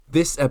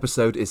This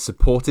episode is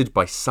supported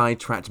by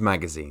Sidetracked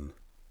Magazine.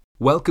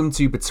 Welcome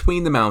to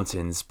Between the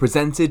Mountains,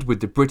 presented with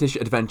the British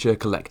Adventure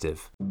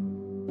Collective.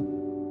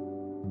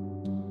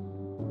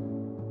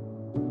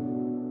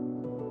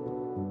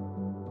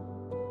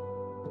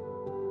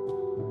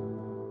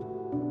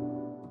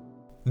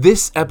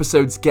 This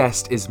episode's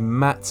guest is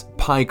Matt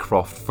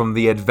Pycroft from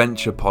the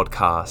Adventure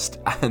Podcast,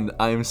 and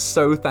I am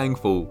so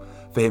thankful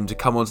for him to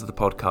come onto the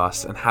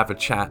podcast and have a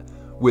chat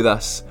with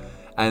us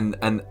and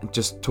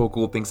just talk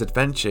all things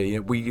adventure. You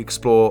know, we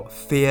explore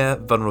fear,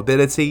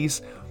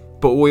 vulnerabilities,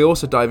 but we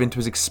also dive into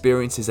his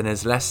experiences and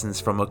his lessons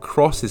from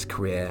across his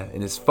career,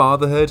 in his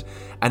fatherhood,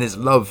 and his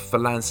love for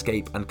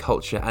landscape and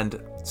culture,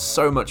 and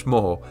so much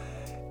more.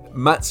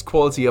 Matt's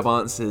quality of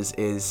answers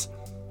is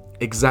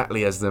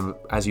exactly as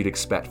you'd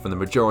expect from the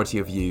majority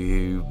of you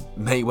who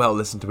may well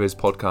listen to his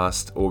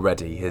podcast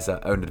already, his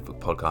own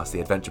podcast,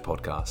 the Adventure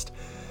Podcast.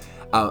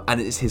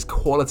 And it's his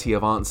quality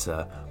of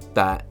answer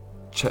that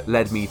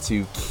led me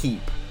to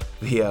keep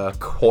the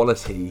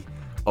quality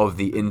of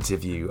the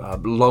interview.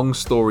 Long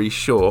story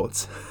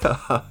short,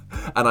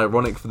 and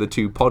ironic for the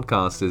two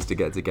podcasters to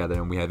get together,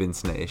 and we have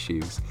internet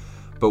issues,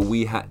 but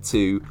we had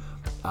to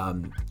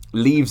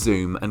leave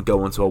Zoom and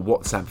go onto a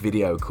WhatsApp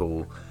video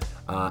call,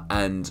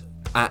 and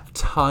at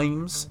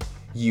times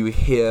you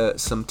hear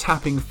some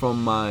tapping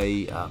from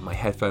my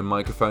headphone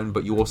microphone,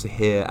 but you also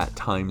hear at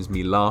times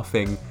me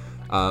laughing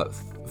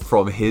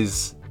from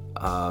his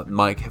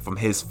from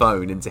his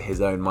phone into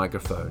his own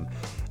microphone.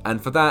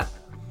 And for that,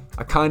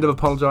 I kind of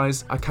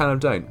apologise, I kind of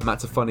don't.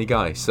 Matt's a funny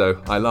guy,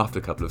 so I laughed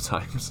a couple of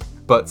times.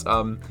 But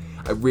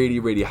I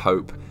really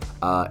hope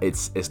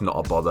it's not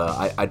a bother.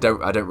 I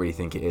don't really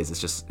think it is. It's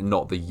just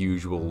not the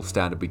usual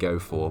standard we go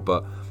for.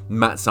 But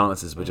Matt's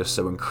answers were just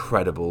so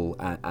incredible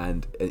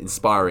and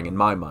inspiring in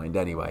my mind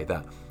anyway,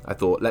 that I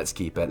thought, let's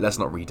keep it, let's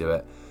not redo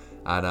it,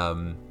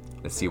 and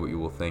let's see what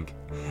you all think.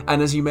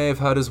 And as you may have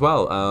heard as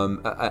well,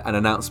 an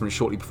announcement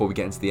shortly before we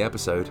get into the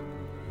episode.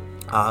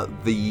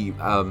 The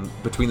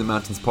Between the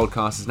Mountains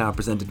podcast is now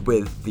presented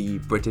with the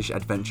British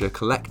Adventure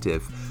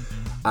Collective,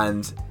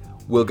 and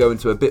we'll go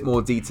into a bit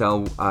more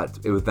detail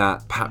with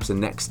that perhaps in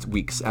next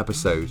week's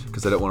episode,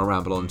 because I don't want to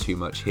ramble on too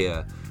much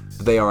here.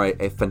 But they are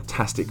a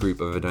fantastic group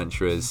of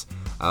adventurers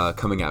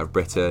coming out of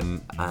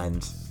Britain,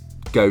 and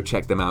go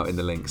check them out in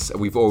the links.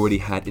 We've already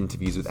had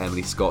interviews with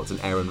Emily Scott and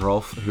Aaron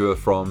Rolfe, who are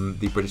from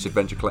the British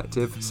Adventure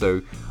Collective,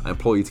 so I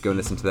implore you to go and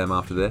listen to them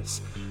after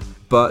this.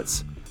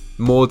 But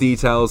more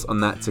details on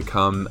that to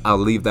come. I'll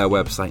leave their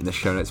website in the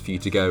show notes for you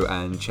to go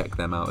and check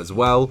them out as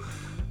well.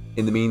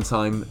 In the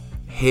meantime,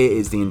 here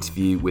is the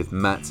interview with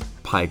Matt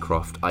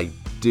Pycroft. I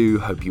do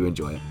hope you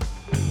enjoy it.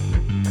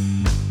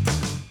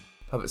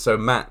 Perfect. So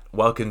Matt,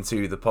 welcome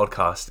to the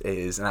podcast. It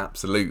is an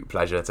absolute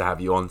pleasure to have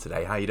you on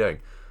today. How are you doing?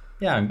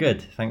 Yeah, I'm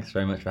good. Thanks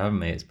very much for having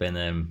me. It's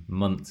been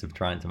months of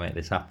trying to make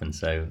this happen,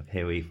 so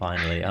here we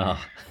finally are.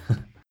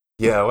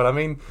 Yeah, well, I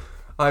mean,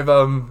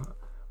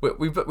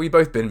 we've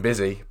both been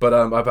busy, but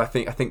I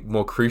think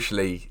more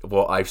crucially,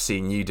 what I've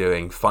seen you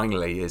doing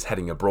finally is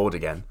heading abroad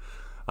again,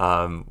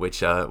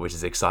 which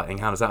is exciting.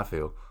 How does that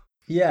feel?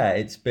 Yeah,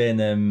 it's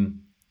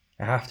been.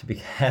 I have to be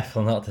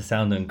careful not to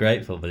sound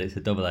ungrateful, but it's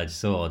a double-edged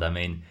sword. I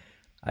mean,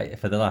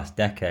 for the last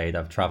decade,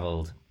 I've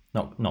travelled.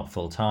 Not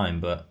full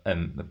time, but a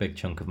big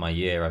chunk of my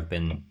year I've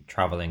been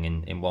travelling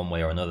in one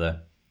way or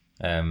another.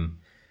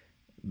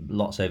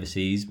 Lots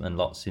overseas and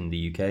lots in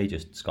the UK,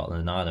 just Scotland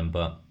and Ireland.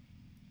 But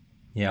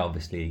yeah,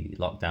 obviously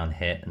lockdown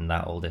hit and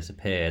that all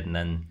disappeared. And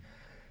then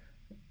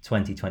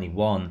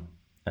 2021,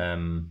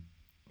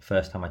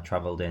 first time I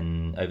travelled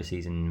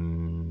overseas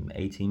in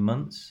 16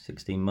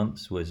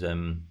 months was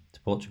to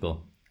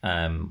Portugal,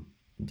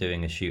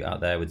 doing a shoot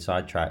out there with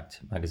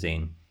Sidetracked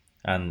Magazine.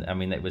 And I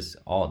mean, it was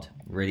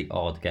really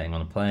odd getting on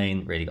a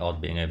plane, really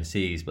odd being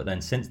overseas. But then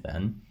since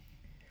then,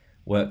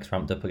 work's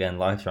ramped up again,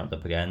 life's ramped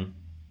up again.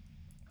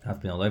 I've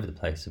been all over the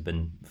place. I've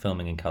been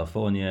filming in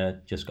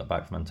California, just got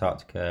back from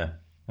Antarctica,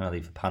 and I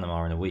leave for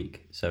Panama in a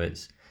week. So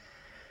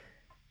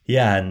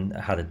and I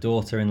had a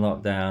daughter in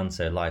lockdown,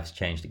 so life's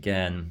changed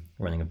again,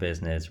 running a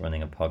business,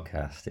 running a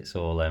podcast. It's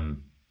all,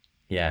 and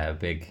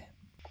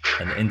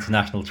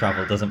international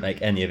travel doesn't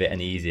make any of it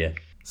any easier.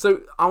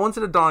 So I wanted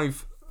to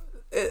dive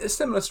a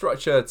similar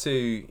structure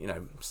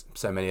to,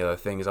 so many other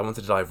things. I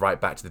wanted to dive right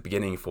back to the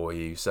beginning for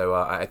you. So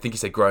I think you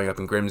said growing up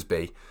in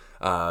Grimsby,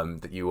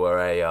 that you were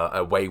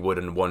a wayward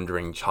and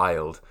wandering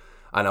child.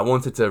 And I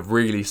wanted to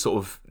really sort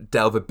of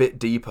delve a bit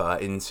deeper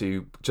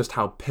into just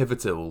how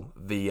pivotal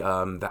the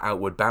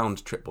Outward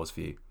Bound trip was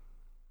for you.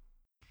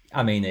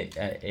 I mean,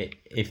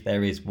 if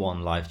there is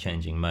one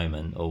life-changing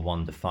moment or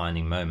one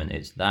defining moment,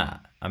 it's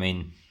that. I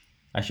mean,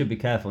 I should be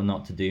careful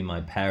not to do my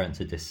parents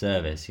a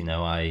disservice.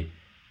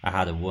 I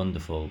had a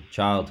wonderful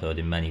childhood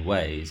in many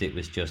ways. It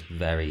was just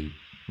very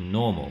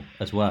normal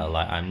as well.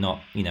 Like I'm not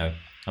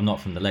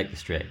from the Lake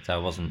District. I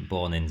wasn't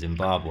born in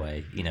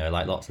Zimbabwe,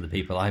 like lots of the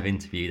people I've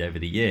interviewed over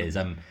the years.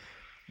 I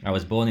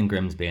was born in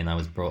Grimsby and I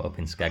was brought up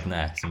in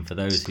Skegness. And for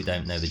those who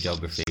don't know the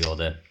geography or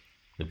the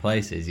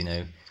places,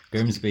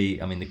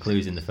 Grimsby, I mean, the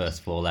clue's in the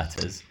first four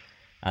letters.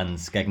 And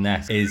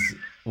Skegness is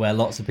where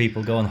lots of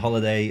people go on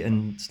holiday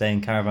and stay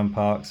in caravan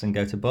parks and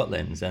go to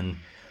Butlins. And,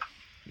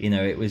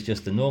 it was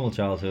just a normal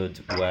childhood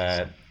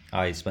where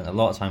I spent a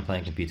lot of time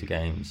playing computer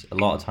games, a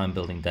lot of time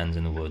building dens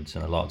in the woods,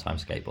 and a lot of time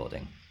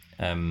skateboarding.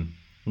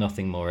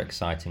 Nothing more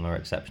exciting or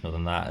exceptional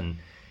than that. And,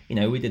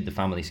 we did the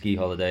family ski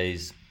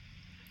holidays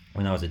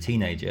when I was a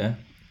teenager.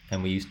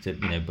 And we used to,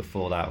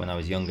 before that, when I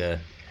was younger,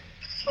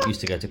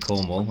 used to go to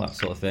Cornwall, that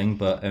sort of thing.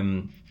 But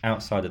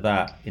outside of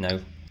that,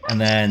 and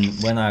then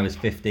when I was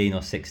 15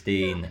 or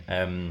 16,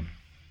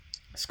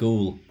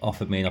 school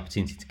offered me an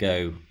opportunity to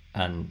go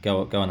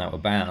on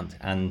Outward Bound,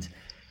 and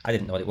I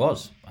didn't know what it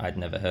was. I'd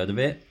never heard of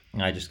it.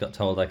 I just got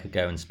told I could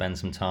go and spend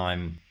some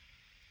time.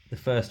 The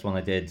first one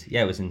I did,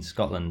 it was in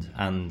Scotland,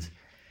 and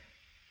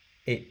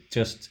it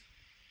just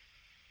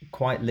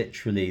quite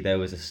literally, there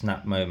was a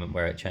snap moment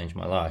where it changed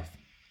my life.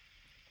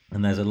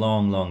 And there's a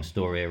long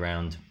story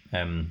around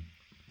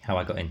how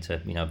I got into,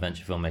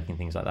 adventure filmmaking,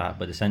 things like that.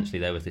 But essentially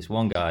there was this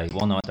one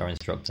outdoor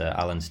instructor,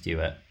 Alan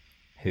Stewart,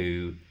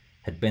 who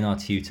had been our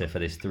tutor for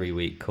this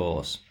 3-week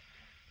course.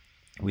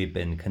 We've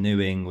been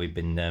canoeing, we've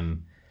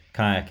been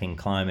kayaking,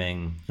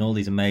 climbing, and all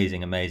these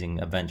amazing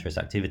adventurous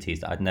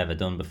activities that I'd never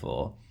done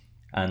before.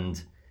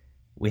 And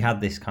we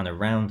had this kind of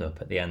roundup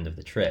at the end of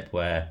the trip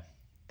where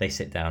they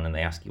sit down and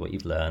they ask you what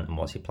you've learned and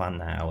what's your plan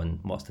now and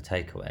what's the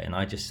takeaway. And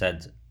I just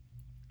said,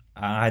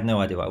 I had no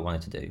idea what I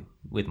wanted to do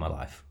with my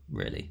life,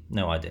 really,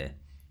 no idea.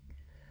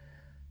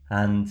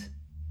 And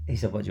he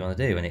said, what do you want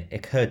to do? And it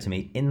occurred to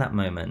me in that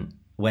moment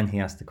when he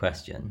asked the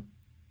question,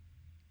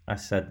 I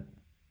said,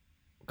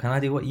 can I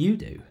do what you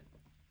do?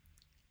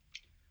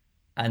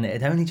 And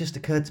it only just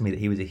occurred to me that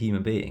he was a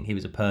human being, he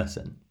was a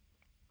person,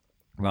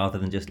 rather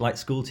than just like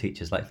school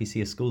teachers. Like if you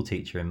see a school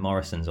teacher in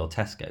Morrison's or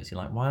Tesco's, you're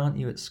like, why aren't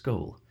you at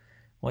school?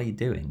 What are you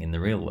doing in the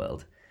real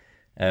world?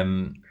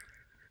 And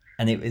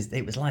it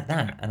was like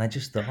that. And I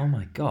just thought, oh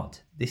my God,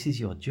 this is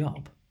your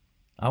job.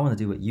 I want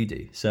to do what you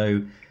do.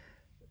 So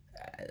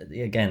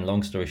again,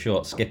 long story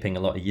short, skipping a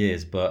lot of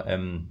years, but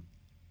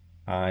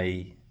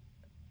I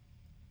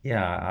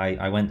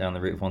went down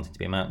the route of wanting to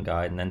be a mountain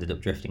guide and ended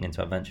up drifting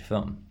into adventure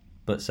film.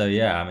 But so,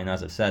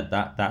 as I've said,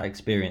 that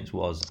experience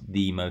was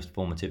the most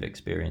formative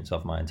experience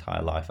of my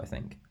entire life, I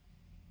think.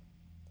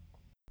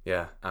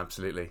 Yeah,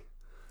 absolutely.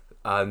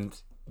 And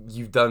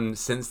you've done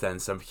since then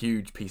some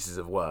huge pieces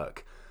of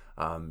work.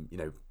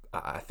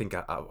 I think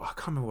I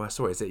can't remember where I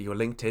saw it. Is it your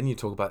LinkedIn? You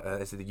talk about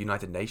is it the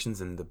United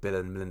Nations and the Bill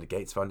and Melinda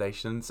Gates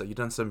Foundation? So you've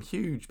done some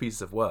huge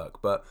pieces of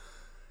work. But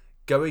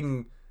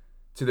going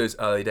to those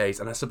early days,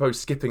 and I suppose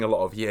skipping a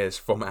lot of years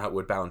from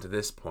Outward Bound to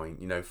this point,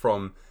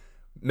 from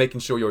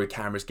making sure your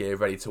camera's gear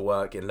ready to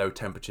work in low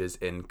temperatures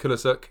in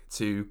Kulusuk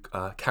to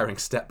carrying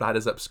step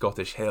ladders up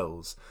Scottish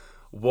hills.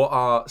 What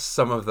are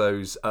some of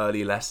those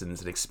early lessons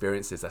and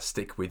experiences that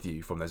stick with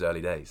you from those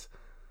early days?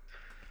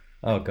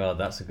 Oh God,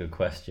 that's a good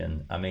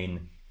question. I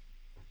mean,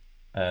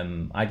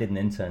 I did an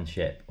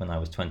internship when I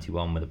was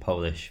 21 with a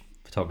Polish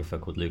photographer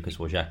called Lukas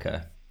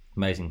Wojciechowski,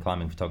 amazing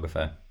climbing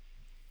photographer.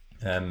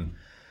 And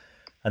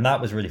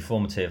that was really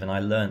formative, and I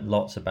learned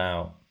lots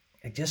about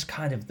just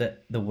kind of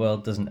that the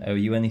world doesn't owe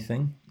you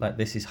anything. Like,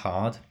 this is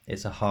hard.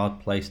 It's a hard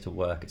place to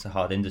work. It's a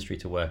hard industry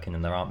to work in,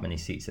 and there aren't many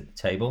seats at the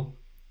table.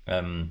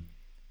 And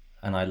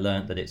I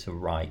learned that it's a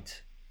right.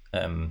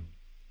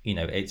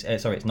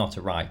 It's not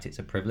a right. It's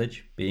a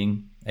privilege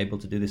being able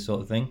to do this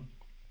sort of thing.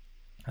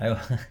 I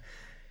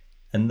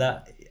think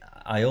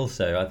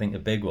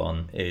the big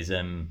one is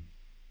the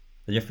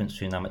difference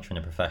between an amateur and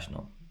a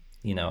professional.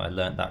 I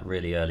learned that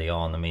really early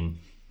on. I mean,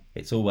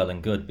 it's all well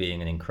and good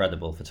being an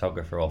incredible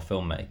photographer or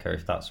filmmaker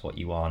if that's what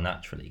you are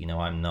naturally.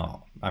 I'm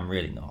not. I'm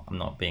really not. I'm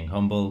not being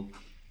humble.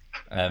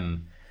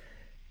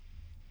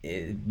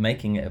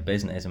 Making it a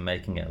business and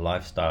making it a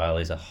lifestyle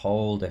is a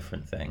whole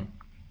different thing.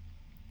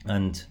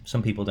 And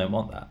some people don't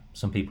want that.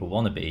 Some people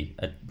want to be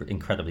an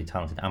incredibly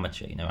talented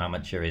amateur.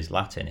 Amateur is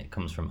Latin. It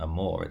comes from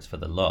amor. It's for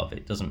the love.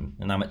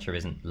 An amateur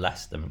isn't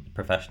less than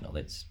professional.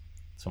 It's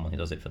someone who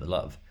does it for the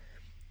love.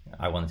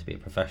 I wanted to be a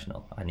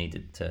professional. I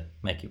needed to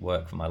make it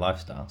work for my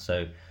lifestyle.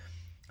 So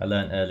I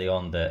learned early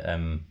on that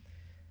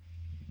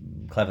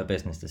clever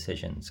business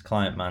decisions,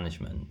 client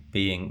management,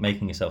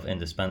 making yourself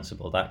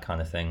indispensable, that kind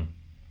of thing,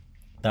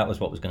 that was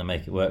what was going to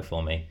make it work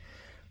for me.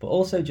 But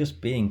also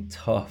just being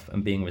tough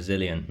and being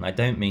resilient. And I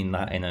don't mean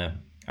that in a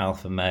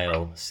alpha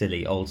male,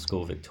 silly, old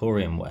school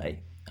Victorian way.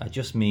 I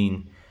just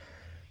mean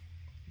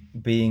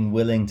being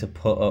willing to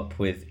put up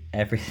with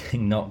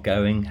everything not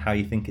going how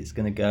you think it's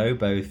going to go,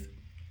 both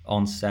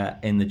on set,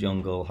 in the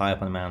jungle, high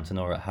up on a mountain,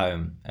 or at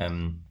home.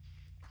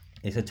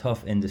 It's a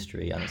tough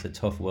industry and it's a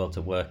tough world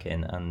to work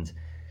in, and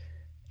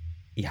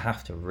you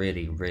have to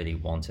really, really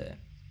want it.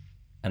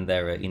 And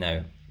there are,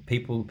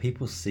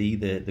 people see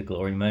the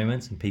glory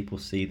moments, and people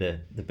see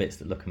the bits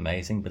that look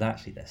amazing, but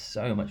actually there's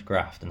so much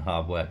graft and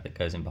hard work that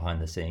goes in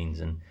behind the scenes.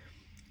 And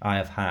I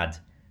have had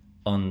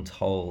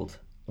untold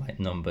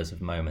numbers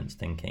of moments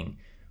thinking,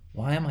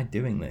 why am I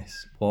doing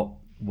this?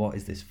 What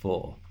is this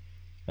for?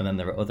 And then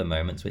there are other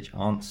moments which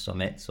aren't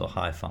summits or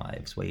high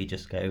fives where you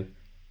just go,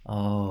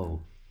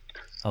 oh,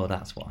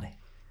 that's why.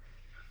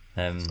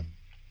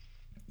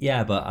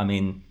 Yeah, but I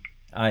mean,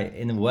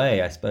 in a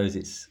way, I suppose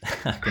it's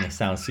going to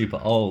sound super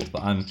old,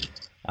 but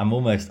I'm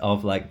almost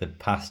of like the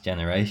past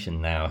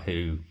generation now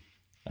who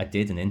I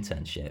did an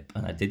internship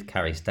and I did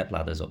carry step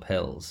ladders up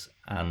hills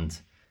and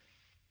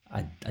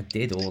I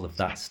did all of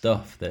that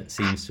stuff that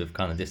seems to have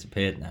kind of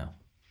disappeared now.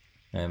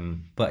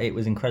 But it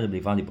was incredibly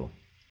valuable.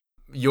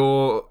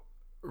 Your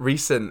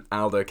recent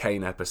Aldo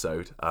Kane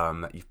episode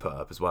that you've put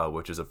up as well,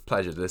 which was a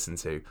pleasure to listen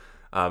to.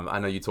 I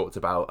know you talked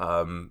about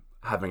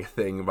having a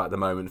thing at the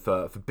moment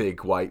for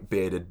big white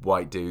bearded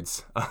white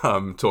dudes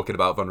talking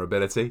about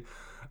vulnerability,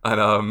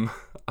 and I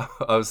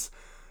was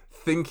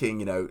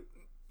thinking,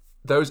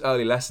 those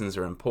early lessons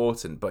are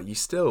important, but you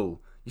still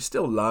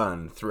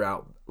learn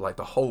throughout like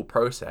the whole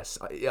process.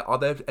 Are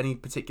there any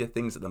particular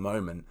things at the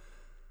moment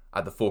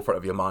at the forefront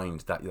of your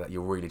mind that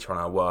you're really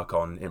trying to work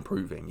on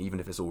improving, even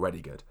if it's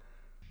already good?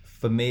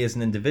 For me as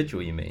an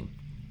individual, you mean?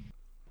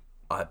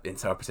 I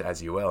interpret it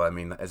as you will. I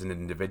mean, as an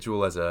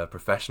individual, as a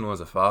professional, as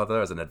a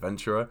father, as an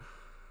adventurer.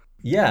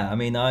 Yeah, I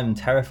mean, I'm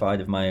terrified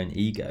of my own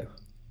ego.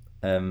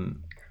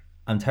 I'm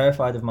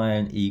terrified of my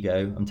own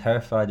ego. I'm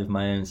terrified of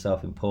my own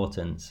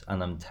self-importance,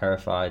 and I'm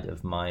terrified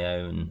of my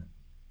own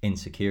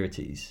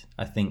insecurities.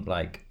 I think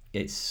like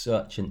it's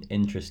such an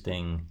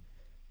interesting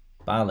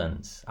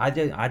balance. I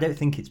don't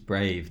think it's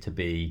brave to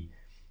be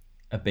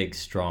a big,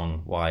 strong,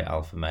 white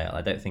alpha male.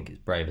 I don't think it's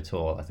brave at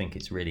all. I think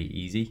it's really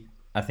easy.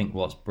 I think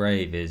what's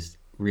brave is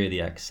really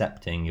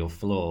accepting your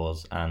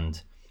flaws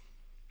and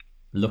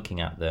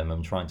looking at them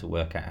and trying to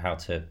work out how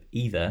to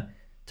either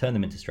turn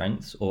them into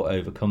strengths or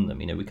overcome them.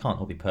 We can't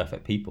all be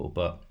perfect people,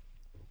 but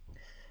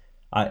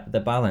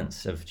the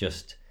balance of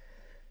just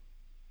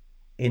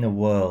in a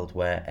world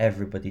where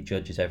everybody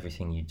judges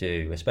everything you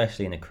do,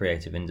 especially in a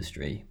creative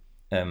industry,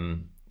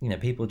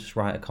 people just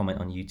write a comment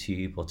on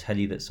YouTube or tell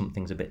you that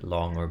something's a bit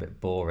long or a bit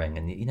boring,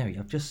 and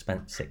you've just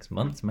spent 6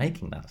 months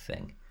making that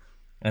thing.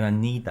 And I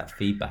need that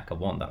feedback. I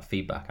want that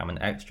feedback. I'm an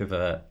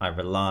extrovert. I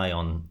rely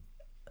on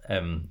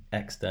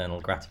external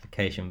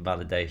gratification,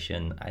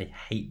 validation. I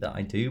hate that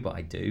I do, but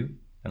I do.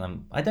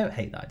 And I don't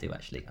hate that I do,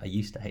 actually. I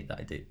used to hate that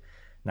I do.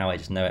 Now I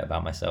just know it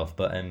about myself.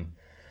 But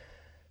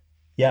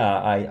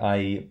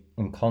I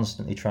am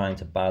constantly trying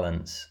to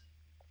balance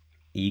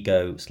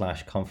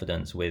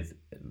ego/confidence with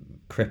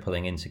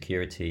crippling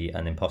insecurity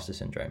and imposter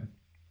syndrome.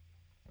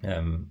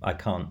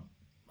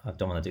 I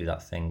don't want to do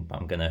that thing,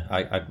 but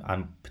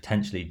I'm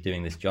potentially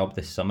doing this job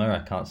this summer.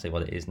 I can't say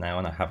what it is now,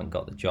 and I haven't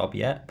got the job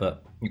yet,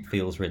 but it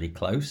feels really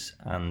close.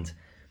 And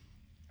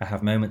I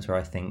have moments where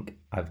I think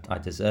I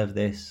deserve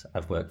this.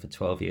 I've worked for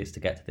 12 years to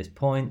get to this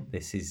point.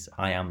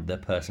 I am the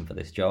person for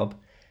this job.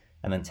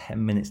 And then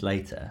 10 minutes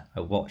later,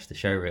 I watch the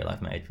show reel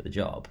I've made for the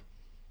job,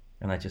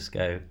 and I just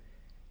go,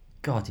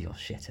 God, you're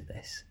shit at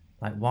this.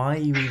 Like, why are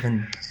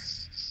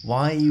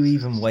you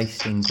even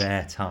wasting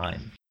their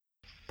time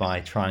by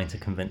trying to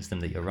convince them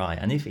that you're right?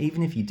 And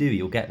even if you do,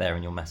 you'll get there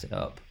and you'll mess it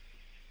up.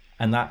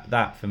 And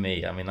that for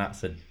me, I mean,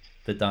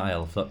 the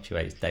dial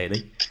fluctuates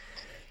daily.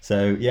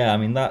 So yeah, I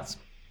mean, that's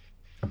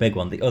a big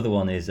one. The other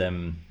one is,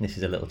 this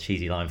is a little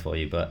cheesy line for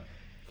you, but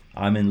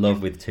I'm in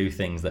love with two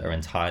things that are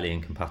entirely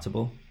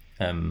incompatible.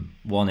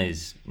 One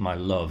is my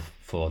love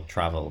for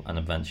travel and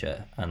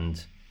adventure,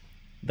 and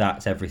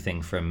that's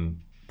everything from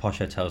posh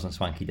hotels and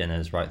swanky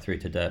dinners right through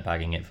to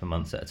dirtbagging it for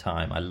months at a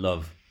time. I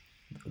love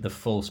the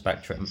full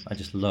spectrum. I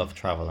just love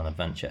travel and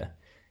adventure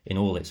in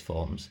all its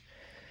forms.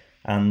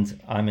 And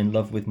I'm in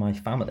love with my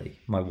family,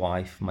 my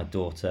wife, my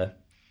daughter,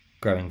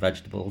 growing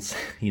vegetables,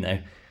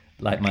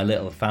 like my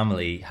little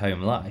family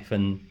home life.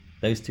 And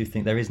those two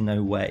things, there is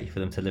no way for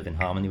them to live in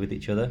harmony with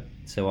each other.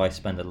 So I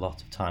spend a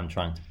lot of time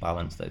trying to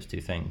balance those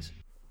two things.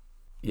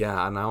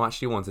 Yeah, and I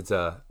actually wanted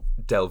to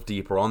delve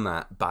deeper on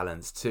that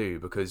balance too,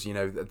 because the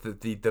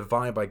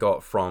vibe I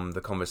got from the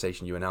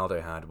conversation you and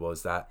Aldo had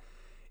was that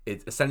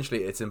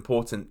it's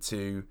important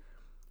to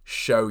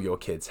show your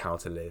kids how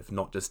to live,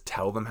 not just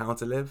tell them how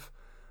to live.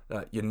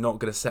 You're not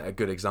going to set a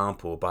good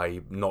example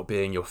by not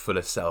being your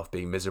fullest self,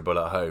 being miserable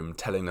at home,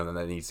 telling them that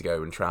they need to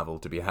go and travel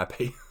to be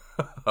happy.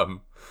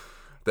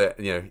 That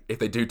if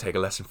they do take a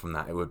lesson from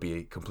that, it would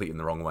be complete in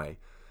the wrong way.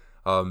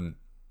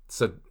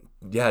 So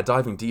yeah,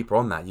 diving deeper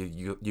on that,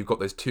 you've got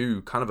those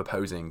two kind of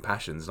opposing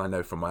passions, and I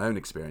know from my own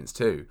experience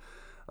too.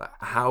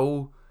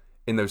 How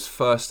in those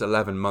first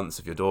 11 months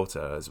of your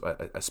daughter,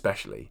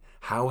 especially,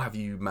 how have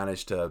you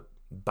managed to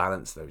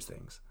balance those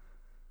things?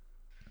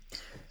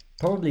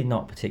 Probably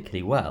not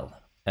particularly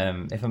well.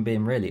 If I'm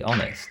being really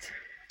honest,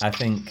 I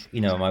think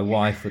my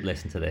wife would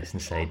listen to this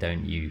and say,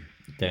 "Don't you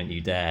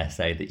dare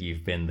say that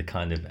you've been the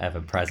kind of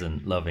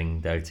ever-present,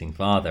 loving, doting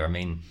father." I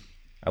mean,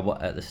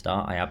 at the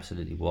start, I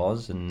absolutely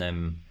was,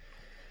 and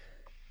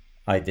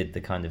I did the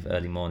kind of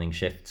early morning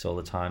shifts all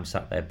the time,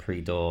 sat there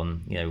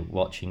pre-dawn,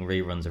 watching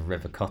reruns of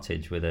River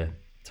Cottage with a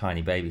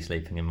tiny baby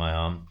sleeping in my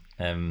arm.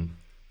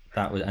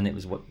 It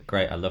was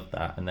great. I loved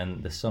that. And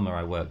then the summer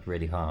I worked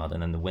really hard,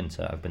 and then the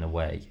winter I've been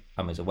away.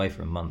 I was away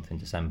for a month in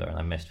December, and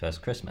I missed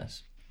first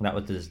Christmas. And that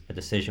was a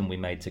decision we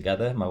made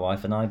together, my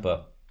wife and I.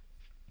 But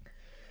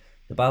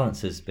the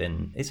balance has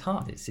been, it's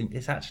hard.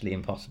 It's actually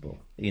impossible,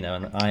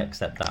 and I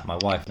accept that. My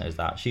wife knows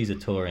that. She's a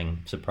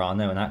touring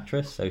soprano and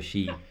actress, so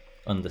she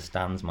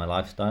understands my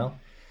lifestyle.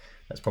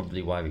 That's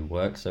probably why we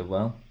work so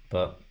well.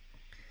 But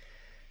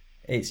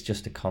it's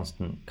just a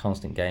constant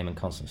game and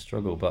constant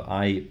struggle. But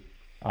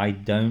I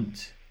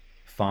don't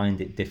find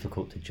it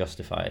difficult to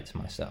justify it to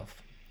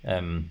myself.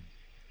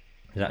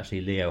 Because actually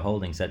Leo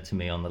Holding said to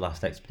me on the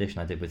last expedition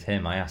I did with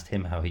him, I asked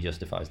him how he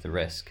justifies the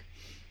risk.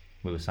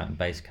 We were sat in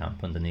base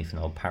camp underneath an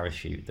old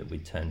parachute that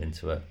we'd turned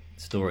into a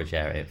storage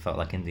area. It felt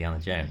like Indiana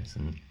Jones,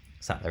 and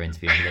sat there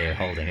interviewing Leo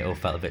Holding. It all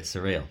felt a bit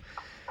surreal.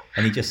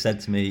 And he just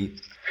said to me,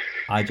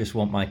 I just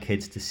want my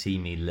kids to see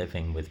me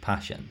living with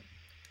passion,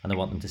 and I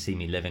want them to see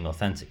me living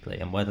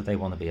authentically. And whether they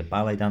want to be a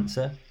ballet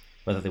dancer,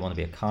 whether they want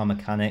to be a car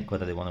mechanic,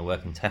 whether they want to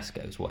work in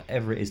Tesco's,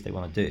 whatever it is they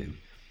want to do,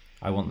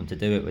 I want them to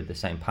do it with the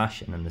same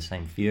passion and the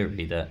same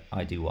fury that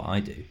I do what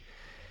I do.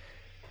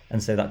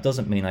 And so that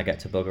doesn't mean I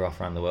get to bugger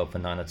off around the world for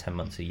 9 or 10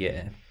 months a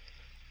year,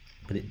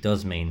 but it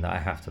does mean that I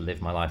have to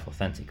live my life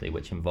authentically,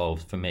 which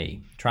involves, for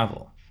me,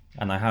 travel.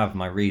 And I have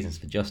my reasons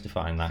for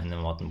justifying that in the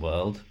modern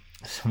world,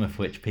 some of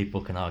which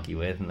people can argue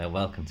with, and they're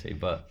welcome to,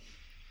 but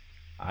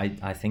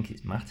I think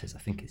it matters. I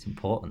think it's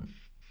important.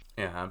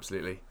 Yeah,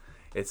 absolutely.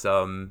 It's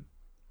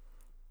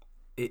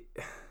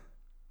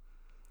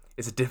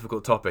it's a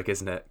difficult topic,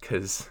 isn't it?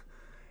 Because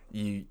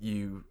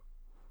you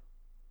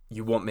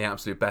want the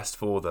absolute best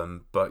for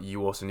them, but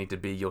you also need to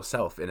be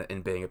yourself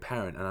in being a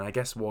parent. And I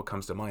guess what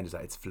comes to mind is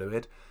that it's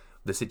fluid.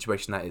 The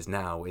situation that is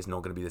now is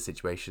not going to be the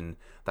situation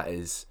that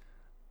is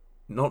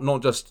not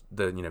just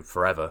the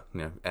forever,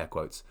 air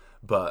quotes,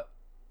 but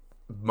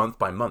month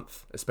by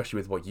month. Especially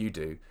with what you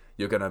do,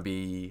 you're going to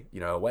be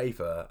away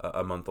for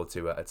a month or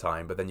two at a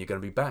time, but then you're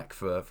going to be back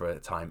for a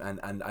time.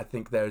 And I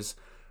think there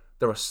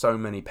are so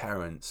many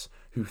parents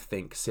who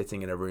think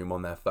sitting in a room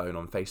on their phone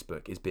on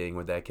Facebook is being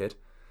with their kid.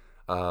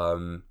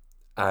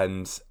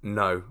 And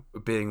no,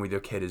 being with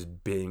your kid is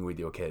being with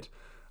your kid.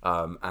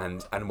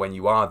 And when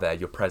you are there,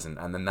 you're present.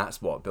 And then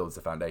that's what builds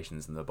the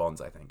foundations and the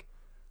bonds, I think.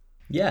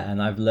 Yeah,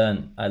 and I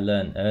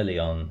learned early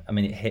on, I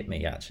mean, it hit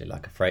me actually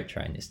like a freight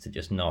train, is to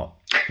just not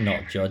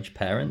judge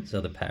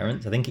other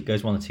parents. I think it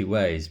goes one of two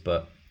ways,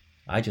 but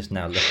I just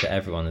now look at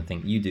everyone and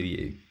think, you do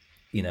you.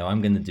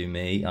 I'm going to do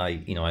me.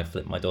 I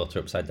flip my daughter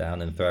upside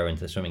down and throw her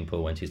into the swimming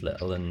pool when she's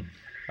little, and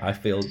I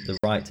feel the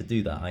right to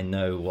do that. I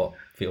know what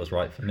feels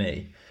right for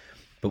me.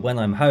 But when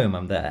I'm home,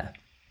 I'm there.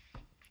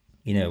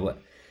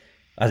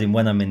 As in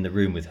when I'm in the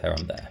room with her,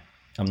 I'm there.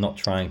 I'm not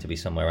trying to be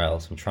somewhere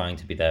else. I'm trying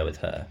to be there with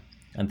her.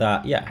 And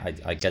that, yeah,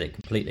 I get it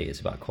completely.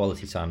 It's about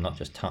quality time, not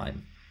just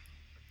time.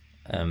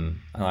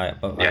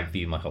 I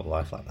view my whole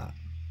life like that.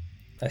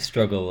 I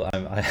struggle.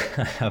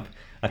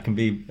 I can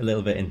be a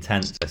little bit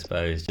intense, I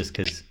suppose, just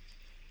because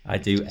I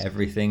do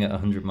everything at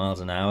 100 miles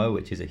an hour,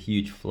 which is a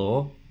huge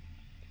flaw.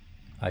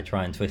 I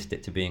try and twist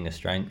it to being a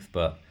strength,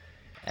 but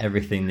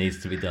everything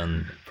needs to be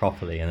done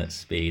properly and at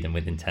speed and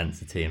with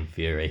intensity and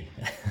fury.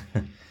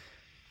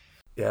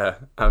 Yeah,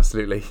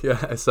 absolutely.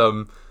 Yeah, it's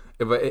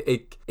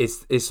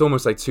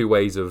almost like two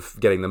ways of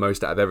getting the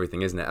most out of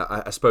everything, isn't it?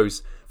 I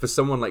suppose for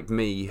someone like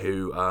me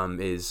who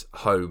is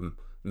home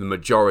the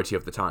majority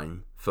of the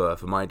time for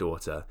my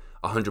daughter,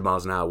 100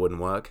 miles an hour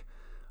wouldn't work.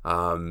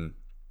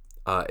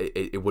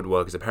 It would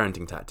work as a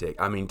parenting tactic.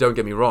 I mean, don't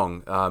get me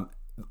wrong.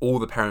 All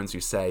the parents who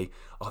say,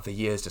 "Oh, the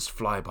years just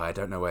fly by. I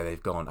don't know where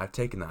they've gone." I've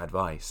taken that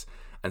advice,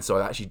 and so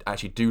I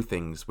actually do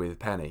things with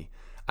Penny,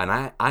 and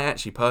I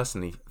actually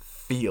personally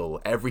feel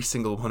every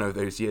single one of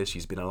those years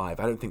she's been alive.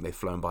 I don't think they've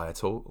flown by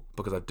at all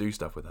because I do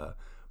stuff with her.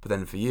 But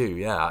then for you,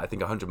 yeah, I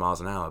think 100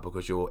 miles an hour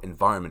because your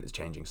environment is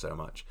changing so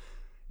much.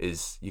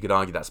 You could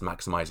argue that's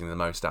maximizing the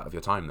most out of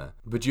your time there.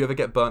 But do you ever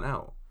get burnt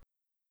out?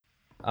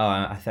 Oh,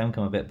 I think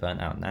I'm a bit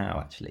burnt out now,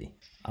 actually.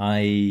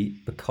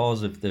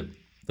 Because of the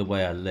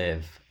way I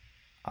live,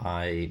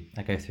 I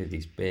go through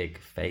these big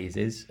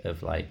phases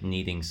of like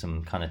needing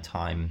some kind of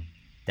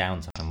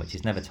downtime, which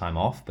is never time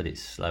off, but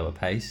it's slower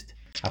paced.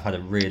 I've had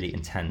a really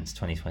intense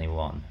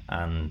 2021,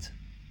 and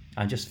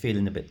I'm just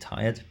feeling a bit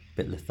tired, a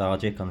bit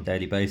lethargic on a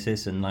daily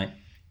basis. And like,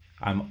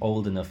 I'm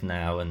old enough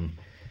now and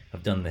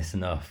I've done this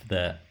enough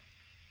that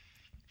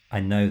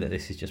I know that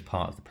this is just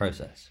part of the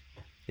process.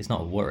 It's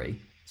not a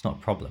worry. It's not a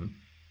problem.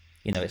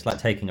 It's like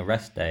taking a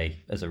rest day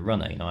as a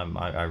runner.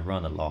 I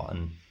run a lot,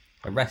 and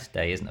a rest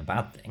day isn't a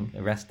bad thing.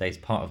 A rest day is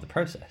part of the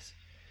process.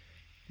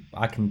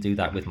 I can do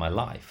that with my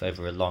life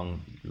over a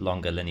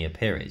longer linear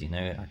period.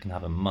 I can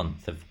have a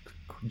month of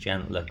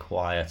gentler,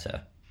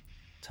 quieter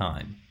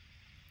time.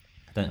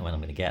 I don't know when I'm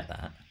going to get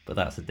that, but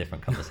that's a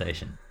different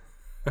conversation.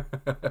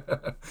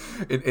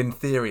 In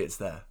theory, it's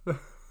there.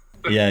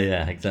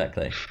 Yeah,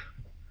 exactly.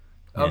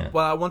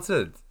 Well, I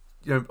wanted,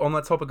 on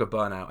that topic of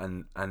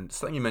burnout and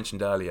something you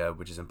mentioned earlier,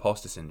 which is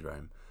imposter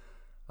syndrome.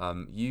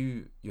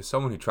 You're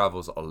someone who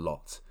travels a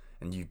lot,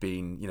 and you've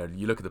been,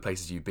 you look at the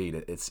places you've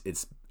been.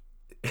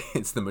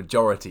 It's the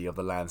majority of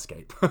the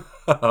landscape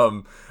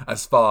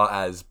as far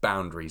as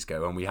boundaries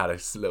go, and we had a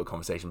little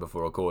conversation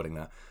before recording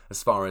that.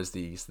 As far as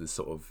the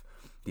sort of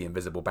the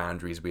invisible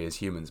boundaries we as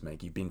humans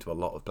make, you've been to a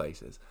lot of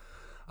places.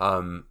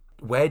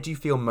 Where do you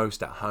feel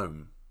most at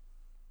home?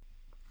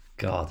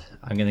 God,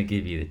 I'm going to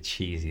give you the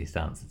cheesiest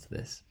answer to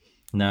this.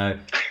 No,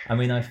 I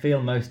mean, I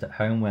feel most at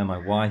home where my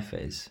wife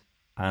is.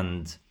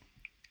 And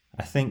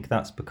I think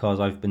that's because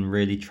I've been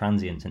really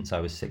transient since I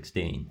was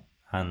 16.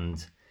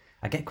 And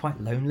I get quite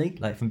lonely.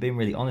 Like, if I'm being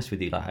really honest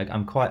with you, like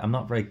I'm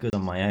not very good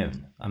on my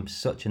own. I'm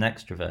such an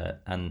extrovert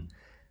and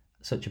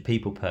such a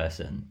people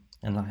person.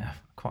 And like,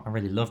 I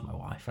really love my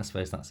wife. I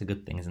suppose that's a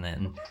good thing, isn't it?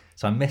 And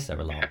so I miss her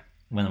a lot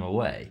when I'm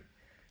away.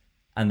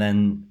 And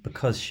then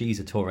because she's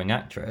a touring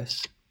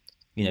actress,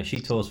 you know, she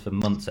tours for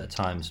months at a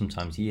time,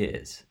 sometimes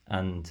years.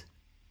 And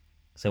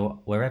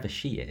so wherever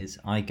she is,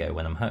 I go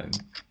when I'm home.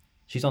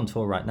 She's on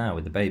tour right now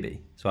with the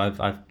baby. So I've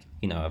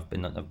been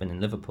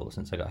in Liverpool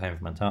since I got home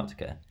from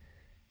Antarctica.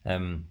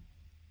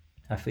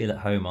 I feel at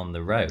home on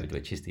the road,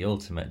 which is the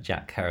ultimate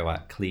Jack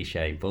Kerouac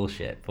cliche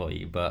bullshit for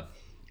you, but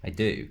I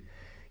do.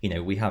 You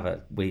know, we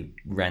don't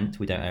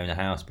own a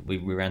house, but we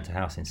rent a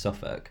house in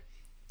Suffolk.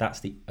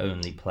 That's the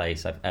only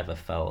place I've ever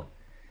felt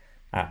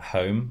at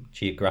home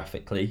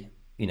geographically,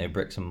 you know,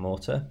 bricks and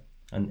mortar.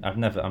 And I'm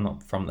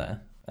not from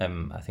there.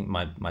 I think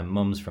my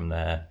mum's from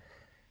there.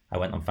 I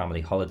went on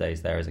family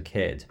holidays there as a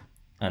kid,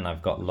 and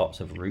I've got lots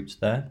of roots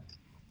there.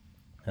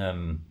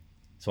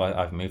 So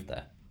I've moved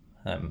there.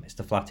 It's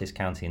the flattest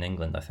county in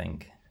England, I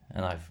think,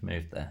 and I've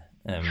moved there.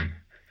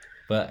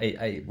 But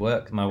it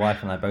worked. My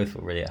wife and I both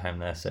were really at home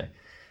there, so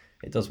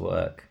it does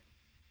work.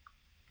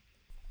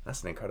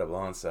 That's an incredible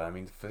answer. I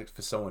mean,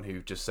 for someone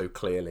who just so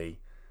clearly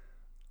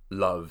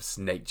loves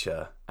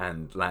nature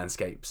and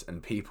landscapes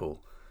and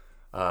people,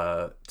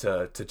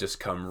 to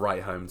just come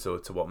right home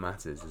to what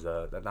matters is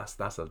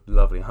that's a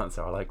lovely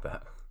answer. I like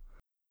that.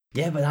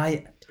 Yeah, but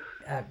I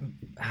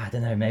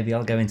don't know. Maybe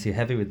I'll go in too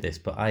heavy with this,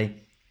 but I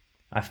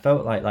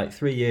felt like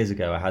 3 years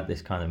ago I had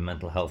this kind of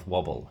mental health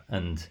wobble,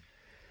 and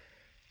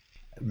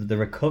the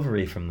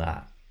recovery from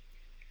that,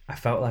 I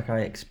felt like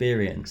I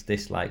experienced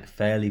this like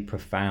fairly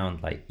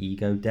profound like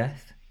ego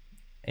death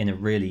in a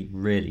really,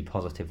 really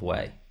positive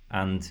way,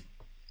 and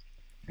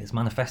it's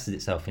manifested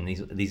itself in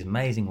these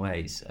amazing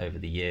ways over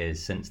the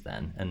years since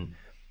then. And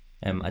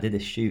I did a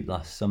shoot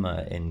last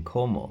summer in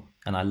Cornwall,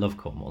 and I love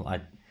Cornwall.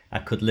 I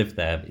could live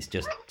there, but it's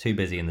just too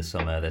busy in the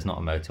summer. There's not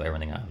a motorway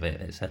running out of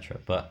it, etc.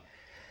 But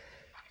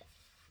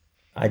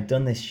I'd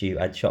done this shoot.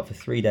 I'd shot for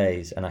 3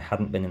 days, and I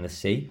hadn't been in the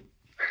sea,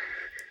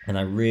 and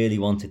I really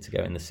wanted to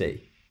go in the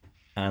sea,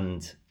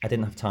 and I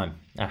didn't have time.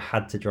 I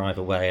had to drive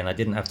away, and I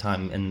didn't have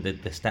time, and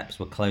the steps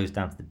were closed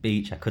down to the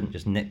beach. I couldn't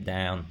just nip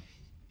down,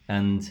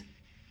 and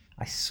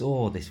I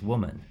saw this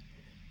woman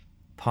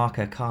park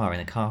her car in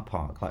a car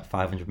park like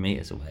 500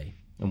 meters away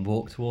and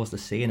walk towards the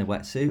sea in a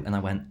wetsuit, and I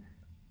went,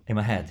 in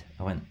my head,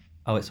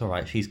 oh, it's all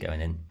right, she's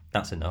going in,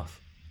 that's enough.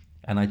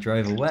 And I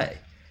drove away.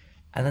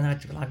 And then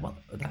I'd be like, well,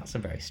 that's a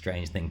very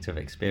strange thing to have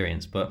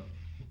experienced, but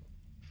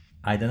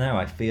I don't know,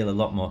 I feel a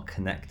lot more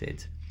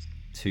connected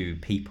to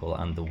people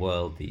and the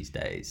world these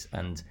days.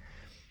 And,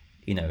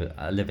 you know,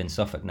 I live in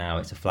Suffolk now,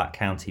 it's a flat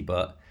county,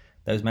 but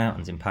those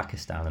mountains in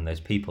Pakistan and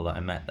those people that I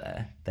met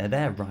there, they're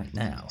there right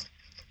now.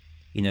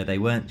 You know, they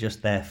weren't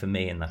just there for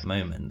me in that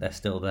moment, they're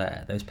still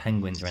there. Those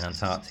penguins are in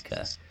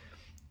Antarctica.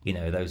 You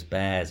know, those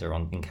bears are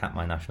in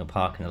Katmai National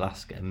Park in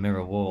Alaska.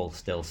 Mirror Wall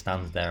still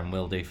stands there and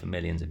will do for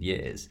millions of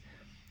years.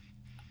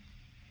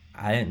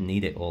 I don't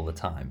need it all the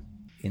time.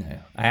 You know,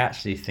 I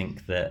actually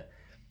think that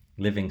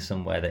living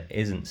somewhere that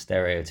isn't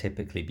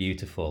stereotypically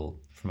beautiful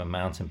from a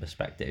mountain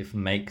perspective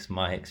makes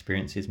my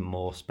experiences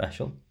more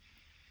special.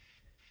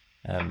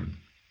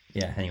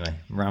 Anyway,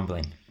 I'm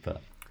rambling,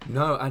 but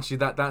no, actually,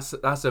 that's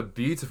a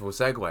beautiful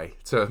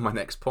segue to my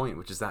next point,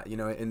 which is that, you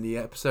know, in the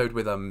episode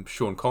with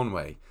Sean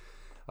Conway,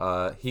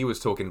 he was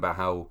talking about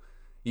how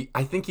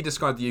I think he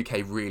described the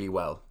UK really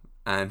well,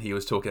 and he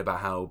was talking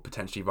about how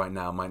potentially right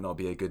now might not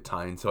be a good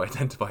time to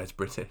identify as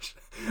British.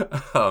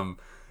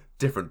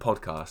 Different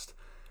podcast,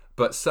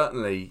 but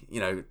certainly, you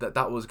know,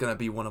 that was going to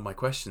be one of my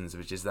questions,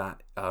 which is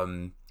that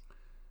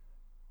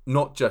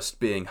not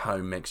just being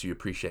home makes you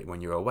appreciate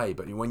when you're away,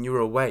 but when you're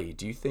away,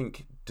 do you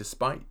think,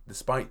 despite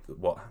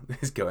what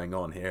is going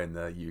on here in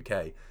the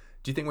UK,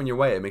 do you think when you're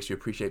away it makes you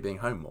appreciate being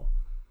home more?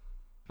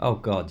 Oh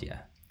God,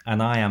 yeah.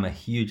 And I am a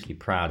hugely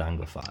proud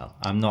Anglophile.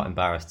 I'm not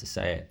embarrassed to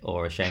say it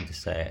or ashamed to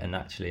say it, and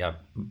actually I'm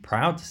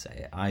proud to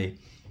say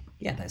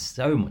it. There's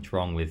so much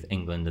wrong with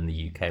England and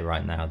the UK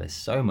right now. There's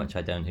so much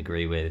I don't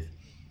agree with.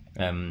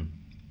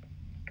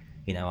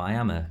 You know, I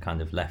am a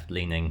kind of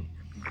left-leaning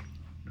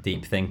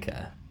deep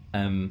thinker.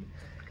 And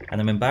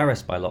I'm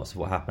embarrassed by lots of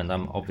what happened.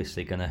 I'm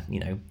obviously gonna, you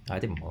know, I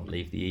didn't want to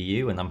leave the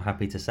EU, and I'm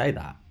happy to say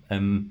that.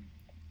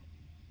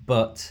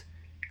 But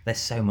there's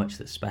so much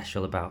that's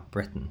special about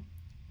Britain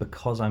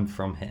because I'm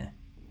from here,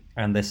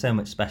 and there's so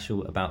much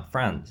special about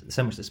France.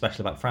 So much that's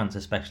special about France,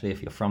 especially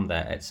if you're from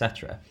there,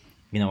 etc.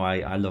 You know,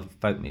 I love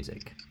folk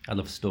music. I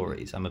love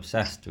stories. I'm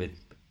obsessed with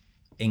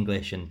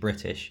English and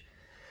British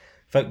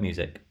folk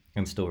music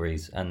and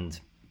stories, and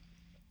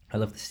I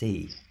love the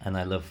sea, and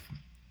I love,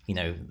 you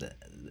know,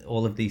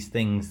 all of these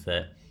things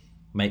that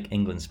make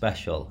England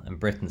special and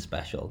Britain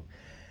special.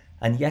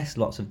 And yes,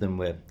 lots of them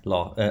we're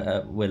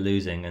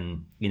losing,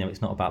 and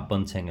it's not about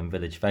bunting and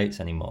village fates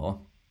anymore.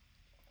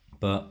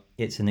 But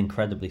it's an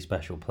incredibly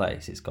special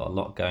place. It's got a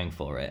lot going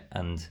for it,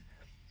 and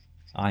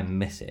I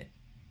miss it.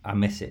 I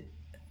miss it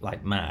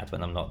like mad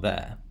when I'm not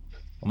there.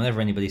 And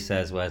whenever anybody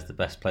says, "Where's the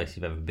best place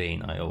you've ever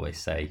been?" I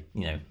always say,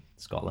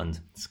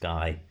 Scotland,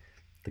 Skye,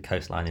 the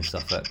coastline in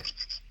Suffolk.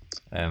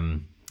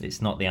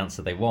 It's not the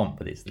answer they want,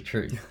 but it's the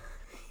truth.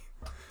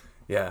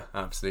 Yeah,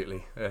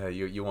 absolutely.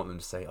 You want them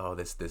to say, "Oh,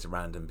 this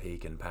random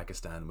peak in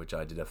Pakistan, which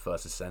I did a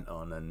first ascent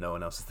on, and no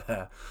one else is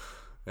there."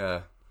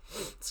 Yeah,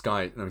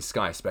 Skye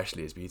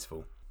especially is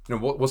beautiful.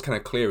 What's kind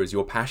of clear is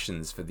your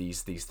passions for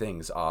these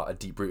things are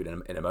deep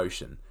rooted in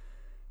emotion.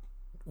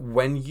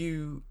 When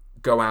you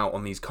go out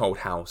on these cold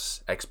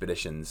house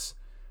expeditions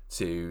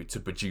to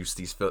produce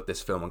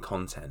this film and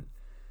content,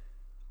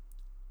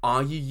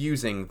 are you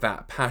using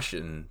that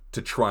passion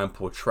to try and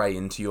portray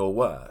into your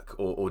work,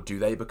 or do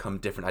they become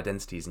different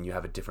identities and you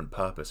have a different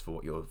purpose for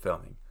what you're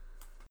filming?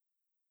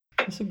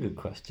 That's a good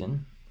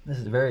question. This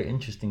is a very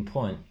interesting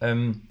point.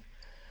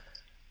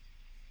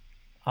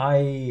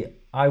 I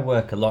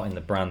work a lot in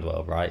the brand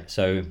world, right?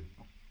 So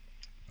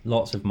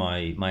lots of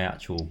my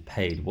actual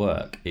paid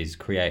work is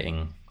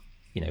creating,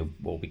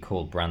 what we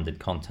call branded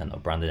content or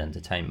branded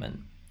entertainment.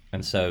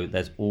 And so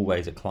there's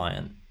always a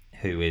client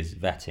who is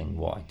vetting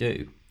what I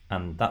do.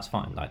 And that's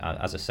fine. Like,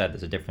 as I said,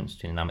 there's a difference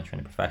between an amateur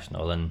and a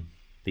professional, and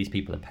these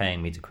people are paying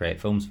me to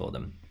create films for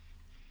them.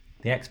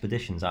 The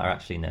expeditions are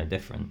actually no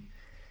different.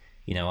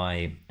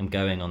 I am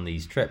going on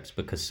these trips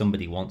because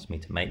somebody wants me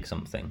to make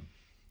something.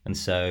 And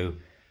so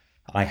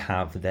I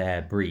have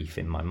their brief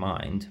in my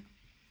mind,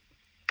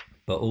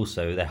 but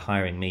also they're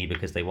hiring me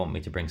because they want me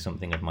to bring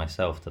something of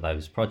myself to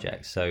those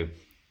projects. So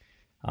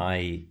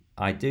I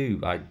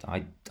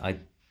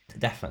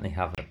definitely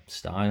have a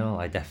style.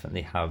 I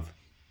definitely have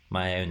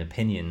my own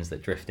opinions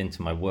that drift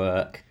into my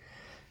work.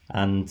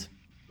 And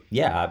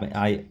yeah,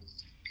 I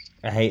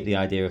hate the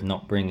idea of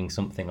not bringing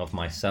something of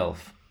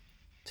myself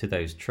to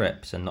those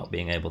trips and not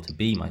being able to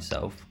be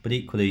myself. But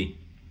equally,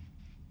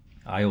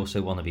 I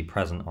also want to be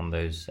present on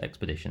those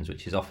expeditions,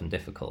 which is often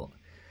difficult.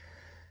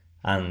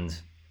 And,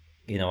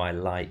 I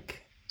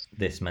like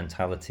this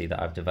mentality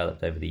that I've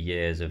developed over the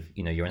years of,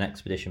 you're an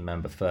expedition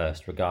member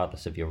first,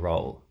 regardless of your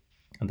role,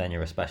 and then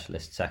you're a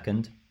specialist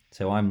second.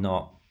 So I'm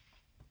not,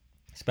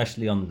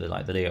 especially on the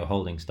Leo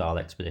Holding style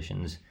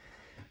expeditions,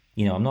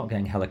 I'm not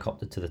getting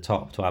helicoptered to the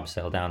top to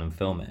abseil down and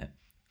film it.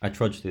 I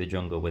trudge through the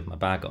jungle with my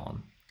bag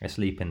on. I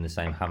sleep in the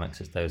same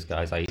hammocks as those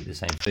guys. I eat the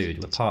same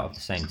food. We're part of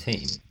the same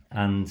team.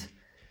 And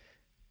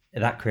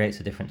that creates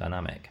a different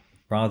dynamic.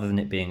 Rather than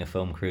it being a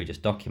film crew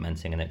just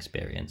documenting an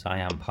experience, I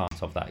am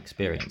part of that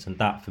experience. And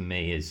that for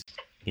me is,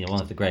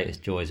 one of the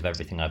greatest joys of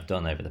everything I've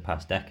done over the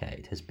past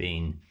decade has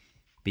been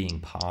being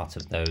part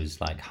of those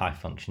high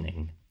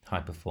functioning, high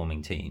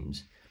performing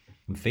teams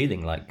and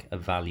feeling like a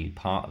valued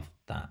part of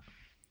that.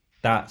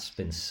 That's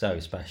been so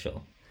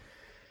special.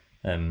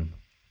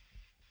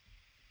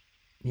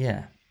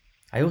 Yeah.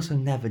 I also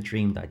never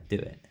dreamed I'd do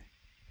it.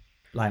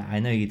 I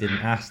know you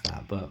didn't ask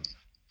that, but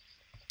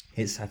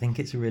I think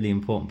it's a really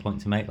important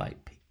point to make.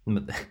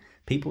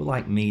 People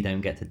like me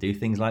don't get to do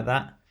things like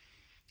that.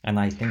 And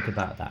I think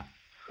about that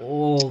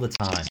all the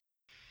time.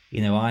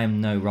 I am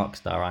no rock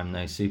star. I'm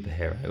no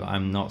superhero.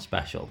 I'm not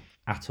special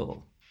at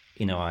all.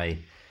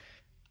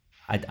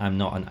 I'm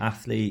not an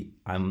athlete.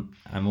 I'm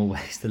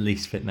always the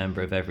least fit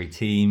member of every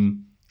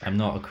team. I'm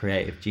not a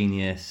creative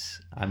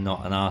genius. I'm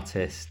not an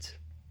artist.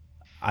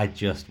 I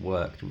just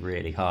worked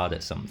really hard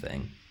at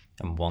something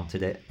and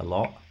wanted it a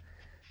lot.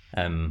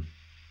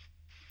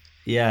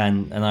 Yeah,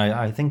 and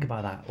I think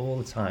about that all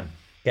the time.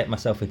 Get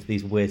myself into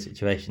these weird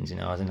situations.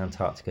 I was in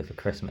Antarctica for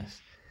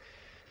Christmas.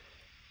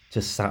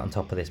 Just sat on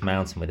top of this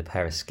mountain with a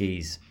pair of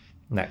skis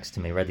next to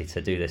me, ready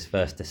to do this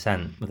first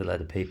descent with a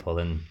load of people.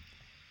 And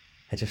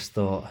I just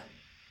thought,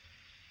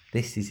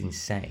 this is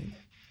insane.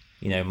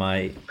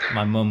 My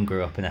mum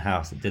grew up in a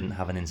house that didn't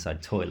have an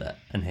inside toilet,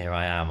 and here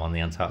I am on the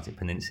Antarctic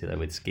Peninsula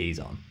with skis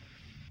on.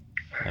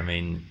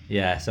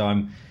 So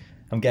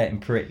I'm getting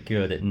pretty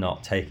good at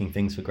not taking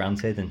things for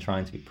granted and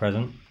trying to be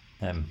present,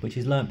 which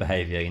is learnt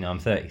behaviour. I'm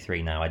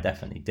 33 now. I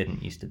definitely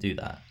didn't used to do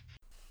that.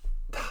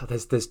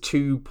 There's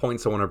 2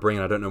 points I want to bring,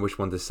 and I don't know which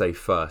one to say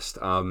first.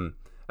 I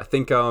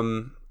think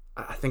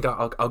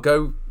I'll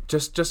go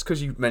just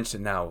because you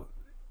mentioned it now.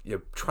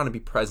 You're trying to be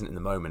present in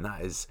the moment.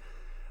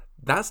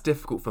 That's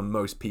difficult for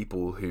most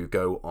people who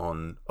go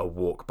on a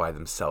walk by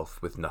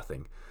themselves with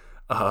nothing.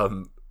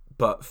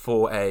 But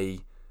for a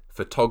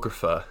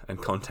photographer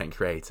and content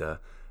creator,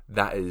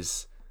 that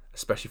is,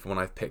 especially for when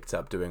I've picked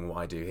up doing what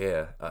I do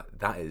here,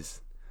 that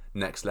is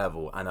next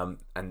level.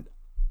 And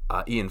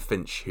Ian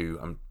Finch, who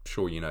I'm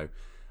sure you know,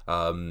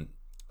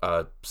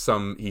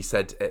 he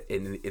said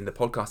in the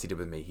podcast he did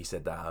with me, he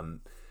said that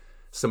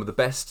some of the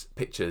best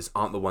pictures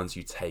aren't the ones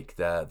you take,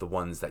 they're the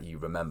ones that you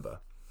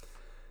remember.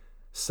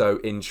 So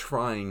in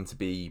trying to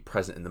be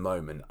present in the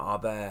moment, are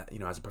there,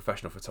 as a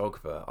professional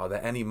photographer, are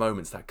there any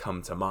moments that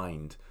come to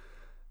mind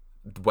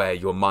where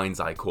your mind's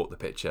eye caught the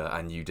picture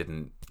and you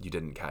didn't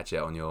catch it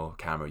on your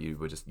camera. You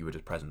were just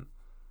present.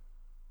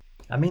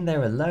 I mean,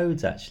 there are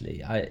loads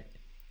actually.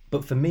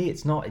 But for me,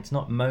 it's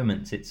not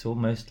moments. It's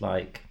almost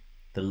like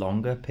the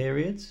longer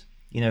periods.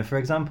 You know, for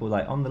example,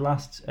 like on the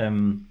last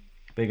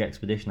big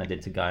expedition I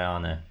did to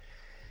Guyana,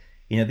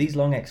 you know, these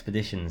long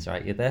expeditions,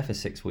 right? You're there for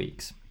 6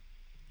 weeks,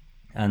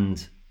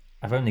 and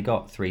I've only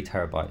got 3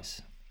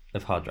 terabytes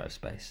of hard drive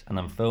space, and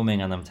I'm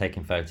filming and I'm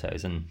taking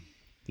photos, and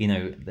you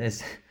know,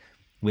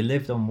 we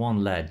lived on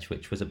one ledge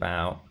which was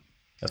about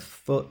a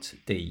foot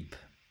deep,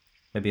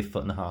 maybe a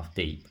foot and a half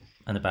deep,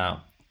 and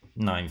about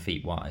 9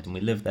 feet wide, and we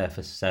lived there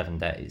for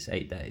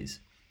 8 days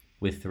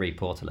with 3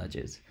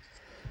 portaledges.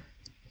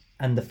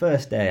 And the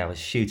first day I was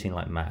shooting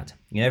like mad.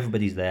 You know,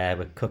 everybody's there,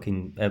 we're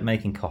cooking,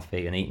 making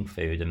coffee and eating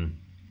food, and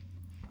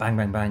bang,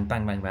 bang, bang,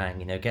 bang, bang, bang,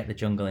 you know, get the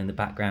jungle in the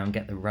background,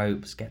 get the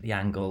ropes, get the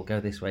angle, go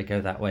this way,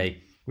 go that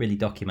way, really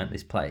document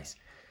this place.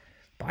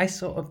 By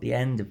sort of the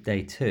end of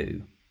day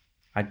 2,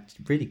 I'd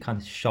really kind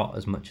of shot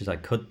as much as I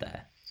could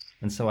there.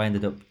 And so I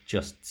ended up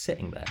just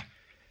sitting there.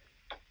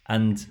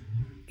 And,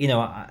 you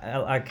know,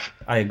 I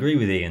agree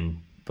with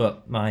Ian,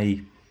 but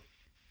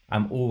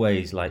I'm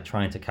always like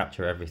trying to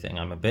capture everything.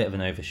 I'm a bit of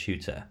an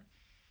overshooter.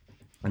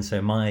 And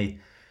so my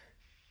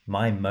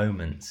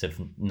moments of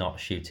not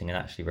shooting and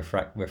actually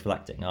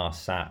reflecting are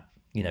sat,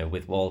 you know,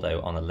 with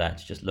Waldo on a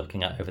ledge, just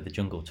looking out over the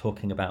jungle,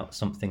 talking about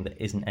something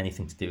that isn't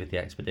anything to do with the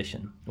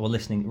expedition, or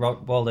listening.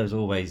 Waldo's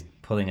always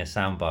pulling a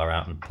soundbar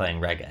out and playing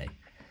reggae,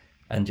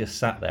 and just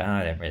sat there.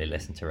 I don't really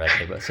listen to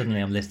reggae, but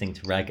suddenly I'm listening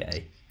to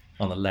reggae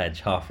on a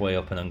ledge halfway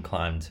up an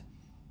unclimbed,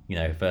 you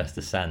know, first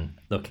ascent,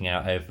 looking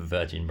out over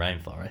virgin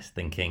rainforest,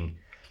 thinking,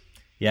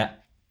 yeah,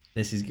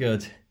 this is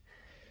good.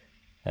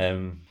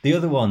 The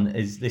other one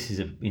is,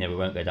 we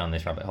won't go down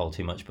this rabbit hole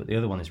too much, but the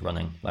other one is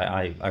running. Like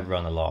I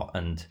run a lot,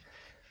 and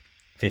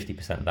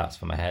 50% of that's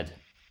for my head,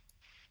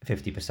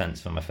 50%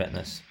 is for my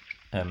fitness.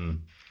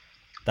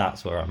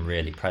 That's where I'm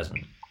really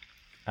present.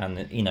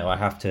 And, you know, I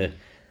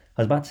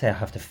was about to say I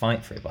have to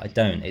fight for it, but I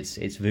don't.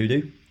 It's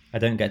voodoo. I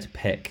don't get to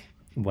pick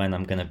when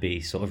I'm going to be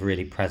sort of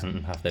really present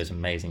and have those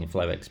amazing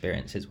flow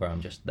experiences where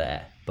I'm just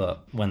there.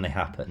 But when they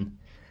happen,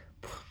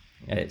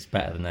 it's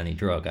better than any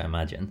drug, I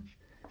imagine.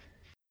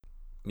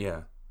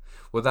 Yeah.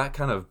 Well, that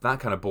kind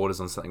of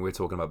borders on something we were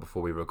talking about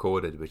before we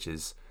recorded, which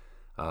is,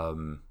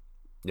 you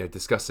know,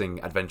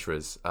 discussing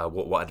adventurers,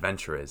 what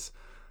adventure is,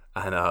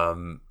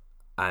 and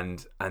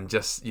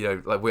just, you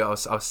know, like I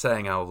was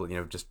saying, Al, you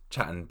know, just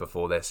chatting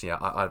before this, you know,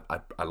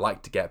 I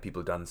like to get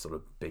people done sort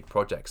of big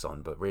projects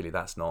on, but really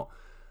that's not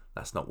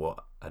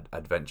what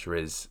adventure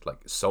is,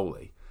 like,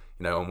 solely.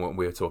 You know, and what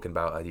we were talking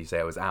about, as you say,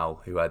 it was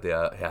Al who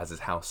has his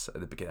house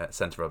at the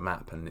center of a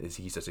map, and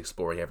he's just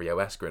exploring every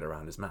OS grid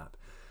around his map.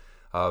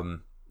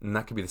 And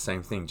that could be the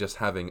same thing, just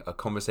having a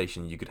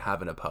conversation you could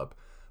have in a pub,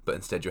 but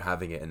instead you're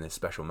having it in this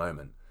special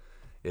moment.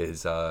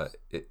 Is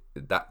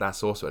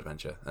that's also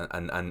adventure,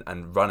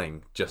 and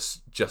running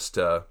just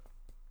to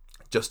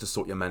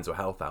sort your mental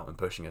health out and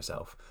pushing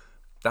yourself.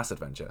 That's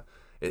adventure.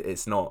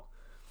 It's not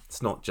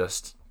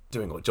just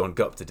doing what John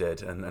Gupta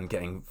did and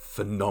getting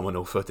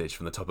phenomenal footage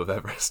from the top of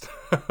Everest.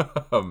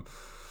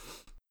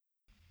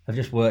 I've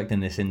just worked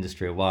in this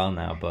industry a while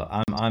now, but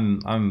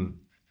I'm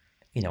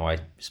you know, I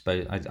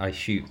suppose I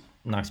shoot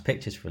nice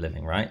pictures for a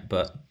living, right?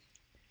 But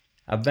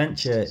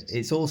adventure,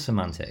 it's all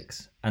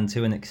semantics, and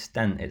to an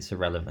extent it's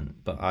irrelevant,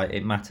 but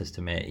it matters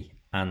to me,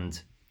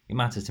 and it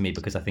matters to me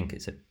because I think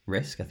it's at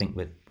risk. I think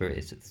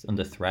it's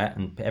under threat,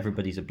 and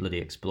everybody's a bloody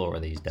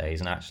explorer these days,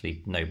 and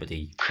actually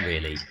nobody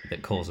really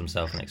that calls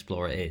himself an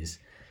explorer is.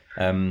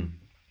 And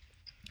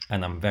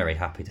I'm very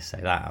happy to say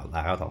that out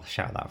loud. I'll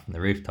shout that from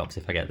the rooftops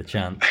if I get the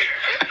chance.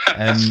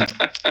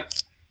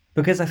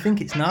 Because I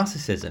think it's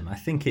narcissism. I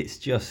think it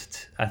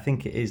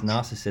is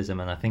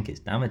narcissism, and I think it's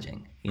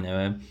damaging. You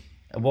know,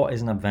 what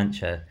is an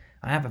adventure?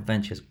 I have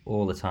adventures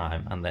all the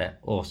time, and they're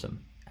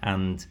awesome.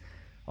 And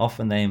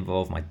often they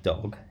involve my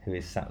dog, who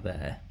is sat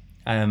there.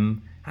 I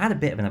had a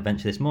bit of an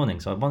adventure this morning,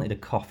 so I wanted a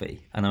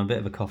coffee, and I'm a bit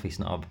of a coffee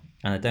snob,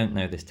 and I don't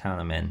know this town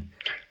I'm in.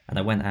 And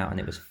I went out,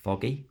 and it was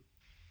foggy,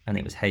 and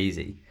it was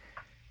hazy.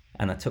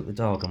 And I took the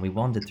dog, and we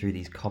wandered through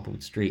these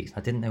cobbled streets. I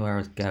didn't know where I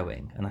was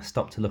going, and I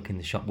stopped to look in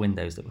the shop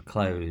windows that were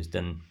closed,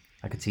 and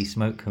I could see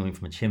smoke coming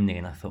from a chimney,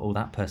 and I thought, oh,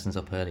 that person's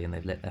up early and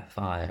they've lit their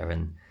fire.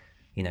 And,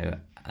 you know,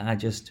 I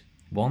just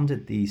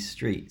wandered these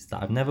streets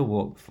that I've never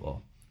walked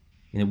before.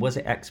 You know, was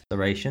it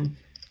exploration?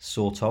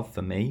 Sort of,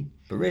 for me,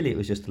 but really it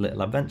was just a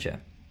little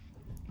adventure.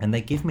 And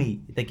they give us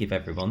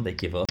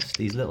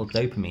these little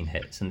dopamine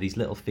hits and these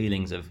little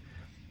feelings of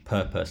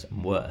purpose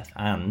and worth.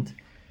 And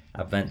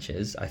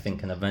adventures, I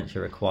think an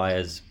adventure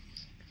requires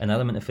an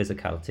element of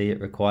physicality.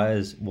 It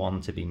requires one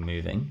to be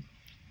moving,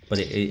 but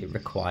it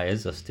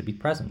requires us to be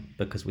present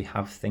because we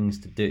have things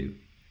to do.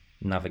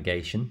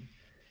 Navigation,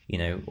 you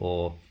know,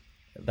 or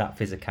that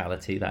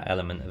physicality, that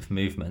element of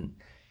movement.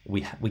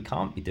 We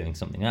can't be doing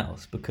something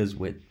else because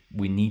we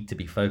need to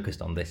be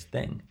focused on this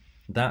thing.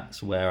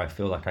 That's where I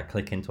feel like I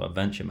click into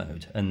adventure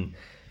mode. And,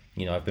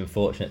 you know, I've been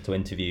fortunate to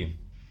interview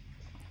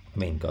I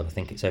mean, God, I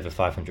think it's over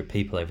 500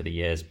 people over the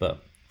years,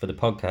 but for the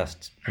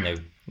podcast,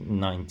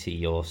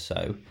 90 or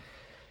so.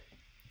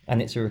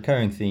 And it's a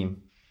recurring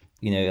theme,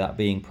 that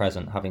being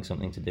present, having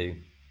something to do.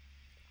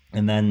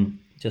 And then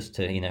just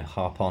to,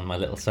 harp on my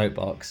little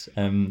soapbox,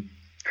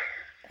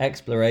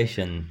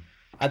 exploration,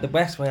 the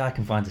best way I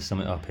can find to sum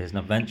it up is an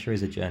adventure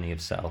is a journey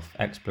of self.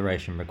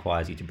 Exploration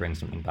requires you to bring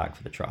something back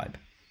for the tribe.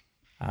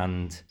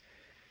 And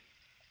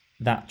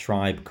that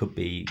tribe could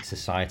be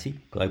society,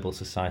 global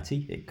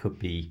society. It could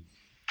be,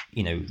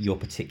 your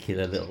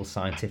particular little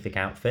scientific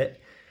outfit.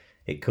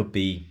 It could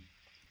be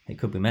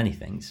many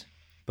things.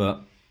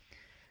 But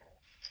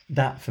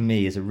that for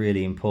me is a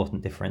really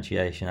important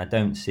differentiation. I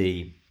don't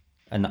see,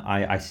 and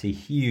I see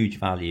huge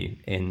value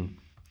in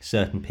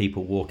certain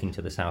people walking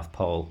to the South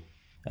Pole.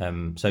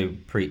 So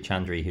Preet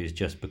Chandri, who's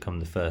just become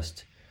the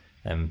first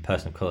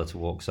person of colour to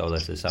walk solo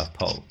to the South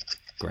Pole.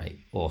 Great,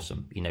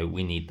 awesome.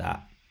 We need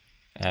that.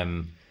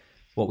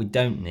 What we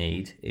don't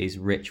need is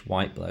rich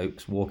white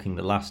blokes walking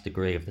the last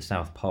degree of the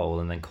South Pole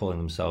and then calling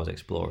themselves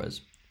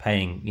explorers,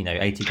 paying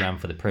 80 grand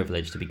for the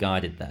privilege to be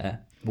guided there,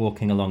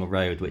 walking along a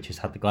road which has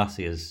had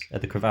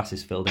the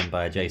crevasses filled in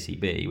by a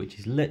JCB, which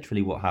is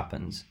literally what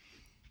happens.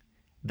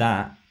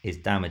 That is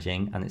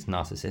damaging and it's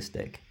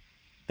narcissistic.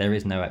 There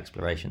is no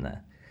exploration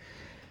there.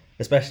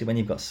 Especially when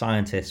you've got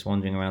scientists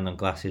wandering around on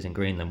glaciers in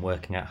Greenland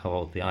working out how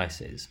old the ice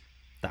is.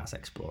 That's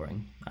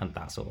exploring, and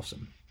that's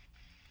awesome.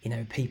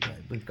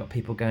 We've got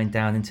people going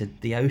down into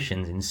the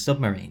oceans in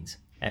submarines.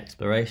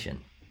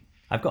 Exploration.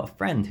 I've got a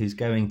friend who's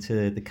going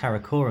to the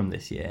Karakoram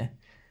this year,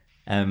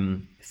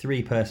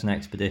 3-person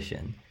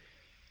expedition,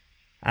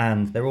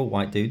 and they're all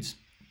white dudes,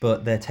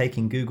 but they're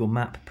taking Google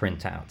Map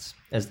printouts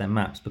as their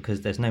maps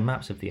because there's no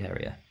maps of the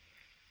area.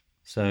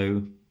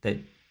 So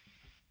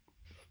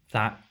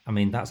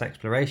that's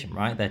exploration,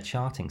 right? They're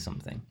charting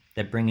something.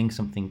 They're bringing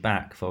something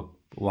back for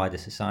wider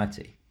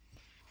society.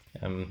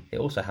 It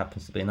also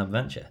happens to be an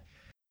adventure.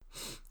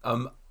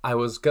 I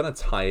was gonna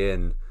tie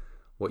in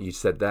what you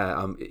said there.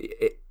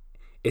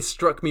 It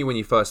struck me when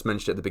you first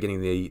mentioned it at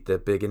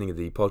the beginning of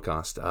the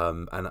podcast,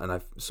 and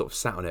I've sort of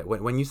sat on it.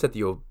 When you said that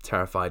you're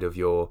terrified of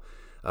your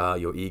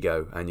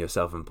ego and your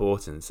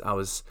self-importance, I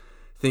was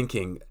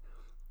thinking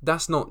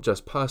that's not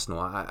just personal.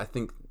 I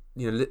think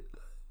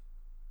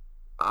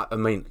I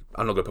mean,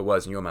 I'm not going to put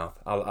words in your mouth.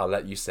 I'll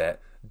let you say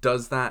it.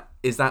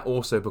 Is that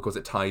also because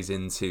it ties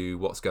into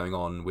what's going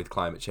on with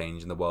climate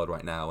change in the world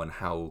right now and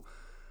how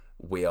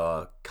we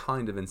are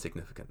kind of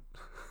insignificant?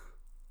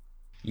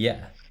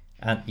 Yeah,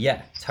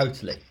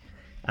 totally.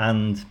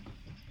 And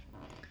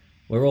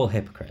we're all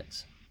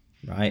hypocrites,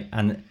 right?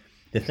 And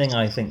the thing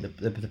I think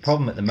the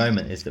problem at the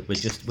moment is that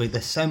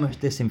there's so much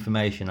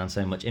disinformation and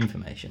so much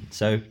information.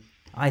 So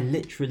I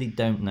literally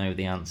don't know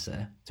the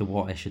answer to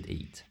what I should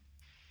eat.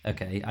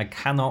 Okay, I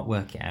cannot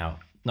work it out,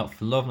 not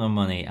for love nor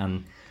money,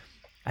 and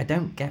I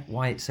don't get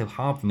why it's so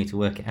hard for me to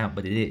work it out,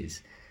 but it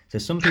is. So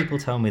some people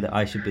tell me that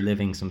I should be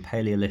living some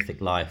Paleolithic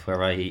life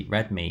where I eat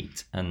red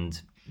meat and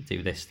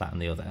do this, that,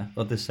 and the other.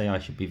 Others say I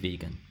should be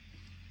vegan.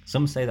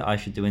 Some say that I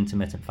should do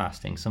intermittent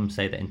fasting. Some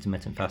say that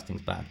intermittent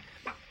fasting's bad.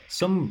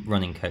 Some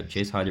running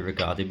coaches, highly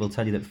regarded, will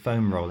tell you that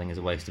foam rolling is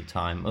a waste of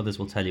time. Others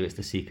will tell you it's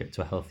the secret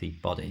to a healthy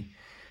body.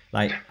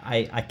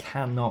 I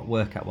cannot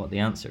work out what the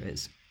answer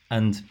is.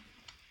 And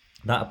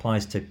that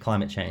applies to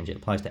climate change. It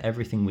applies to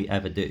everything we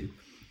ever do.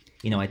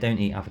 I don't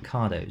eat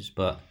avocados,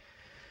 but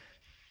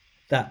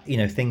that,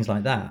 things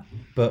like that.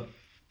 But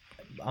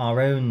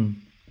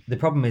the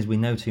problem is we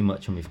know too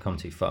much and we've come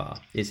too far.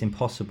 It's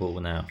impossible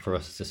now for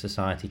us as a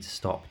society to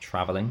stop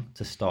traveling,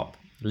 to stop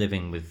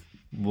living with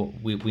what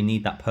we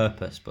need that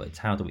purpose, but it's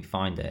how do we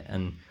find it?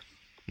 And,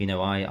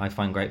 I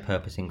find great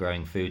purpose in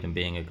growing food and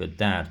being a good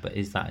dad, but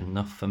is that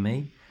enough for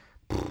me?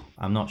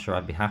 I'm not sure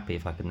I'd be happy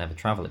if I could never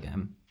travel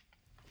again.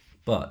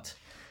 But,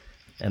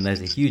 and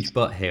there's a huge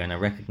but here, and I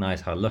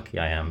recognise how lucky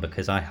I am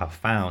because I have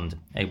found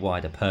a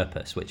wider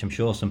purpose, which I'm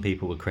sure some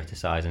people would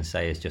criticise and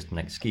say is just an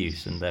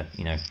excuse. And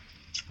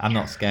I'm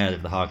not scared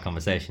of the hard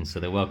conversations, so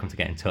they're welcome to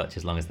get in touch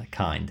as long as they're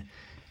kind.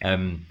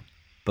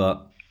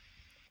 But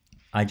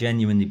I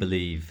genuinely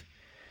believe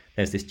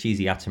there's this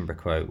cheesy Attenborough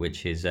quote,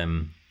 which is,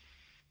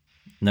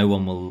 no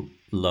one will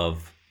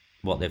love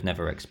what they've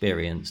never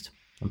experienced,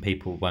 and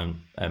people won't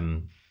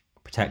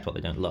protect what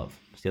they don't love.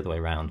 It's the other way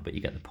around, but you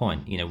get the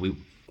point.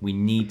 We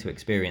need to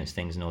experience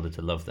things in order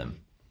to love them,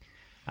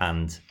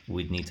 and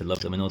we need to love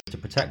them in order to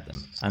protect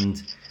them.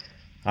 And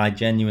I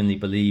genuinely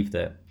believe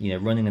that,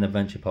 running an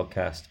adventure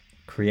podcast,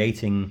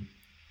 creating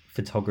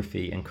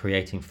photography and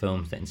creating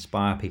films that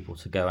inspire people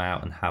to go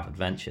out and have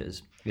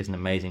adventures is an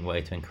amazing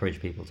way to encourage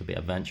people to be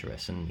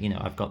adventurous. And,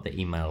 I've got the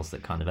emails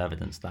that kind of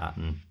evidence that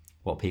and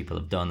what people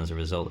have done as a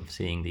result of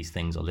seeing these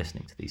things or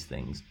listening to these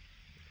things.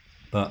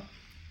 But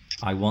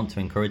I want to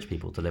encourage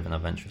people to live an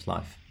adventurous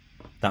life.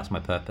 That's my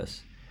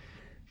purpose.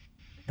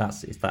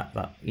 That's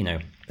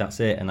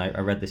it. And I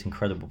read this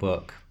incredible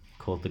book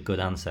called The Good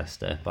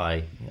Ancestor by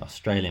an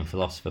Australian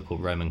philosopher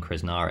called Roman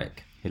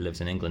Krznaric, who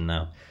lives in England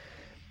now.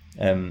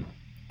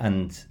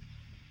 And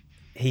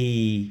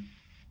he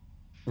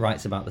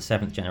writes about the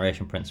 7th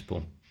generation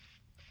principle,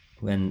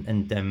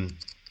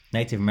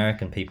 Native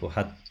American people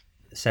had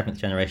 7th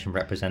generation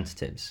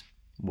representatives,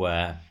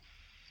 where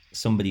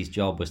somebody's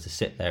job was to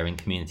sit there in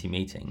community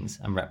meetings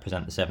and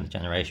represent the 7th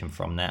generation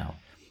from now.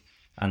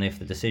 And if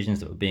the decisions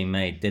that were being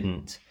made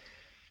didn't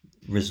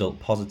result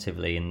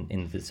positively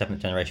in the 7th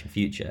generation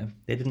future,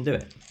 they didn't do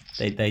it.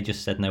 They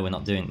just said, no, we're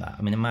not doing that.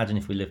 I mean, imagine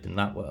if we lived in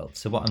that world.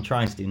 So what I'm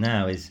trying to do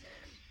now is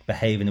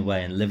behave in a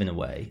way and live in a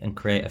way and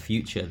create a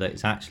future that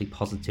is actually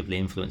positively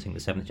influencing the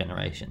 7th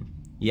generation.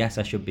 Yes,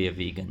 I should be a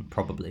vegan,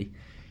 probably.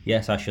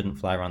 Yes, I shouldn't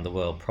fly around the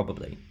world,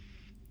 probably.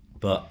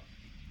 But,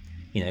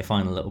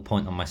 final little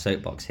point on my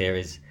soapbox here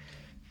is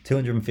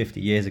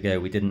 250 years ago,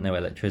 we didn't know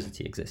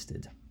electricity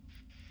existed.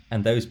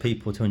 And those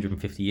people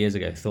 250 years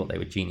ago thought they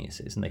were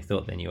geniuses and they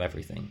thought they knew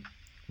everything.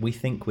 We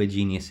think we're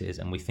geniuses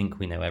and we think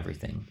we know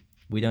everything.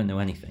 We don't know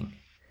anything.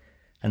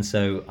 And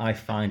so I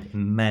find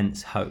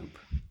immense hope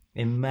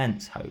and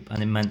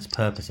immense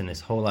purpose in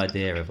this whole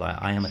idea of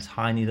I am a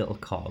tiny little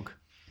cog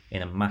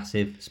in a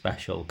massive,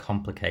 special,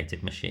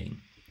 complicated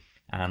machine.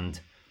 And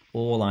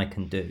all I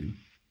can do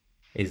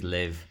is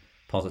live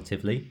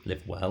positively,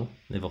 live well,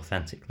 live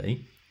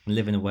authentically, and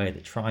live in a way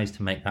that tries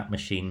to make that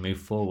machine move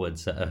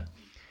forwards at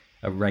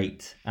a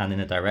rate and in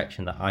a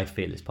direction that I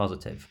feel is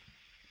positive.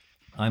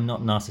 I'm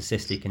not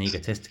narcissistic and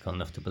egotistical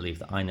enough to believe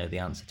that I know the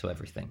answer to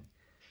everything.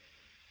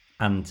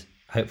 And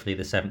hopefully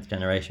the 7th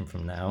generation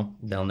from now,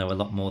 they'll know a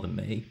lot more than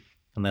me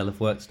and they'll have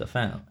worked stuff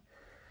out.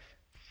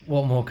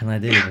 What more can I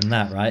do than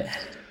that, right?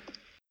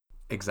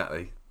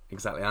 Exactly.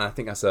 And I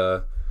think that's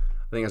a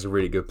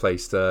really good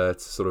place to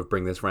sort of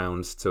bring this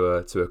round to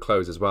a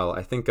close as well.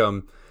 I think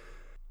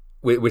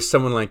with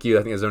someone like you,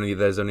 I think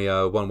there's only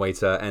one way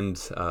to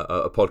end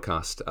a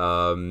podcast,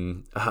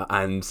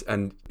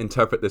 and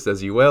interpret this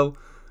as you will.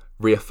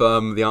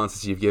 Reaffirm the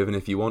answers you've given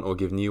if you want, or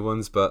give new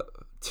ones. But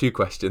 2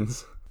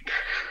 questions.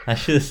 I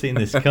should have seen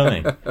this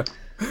coming.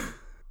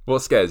 What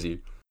scares you?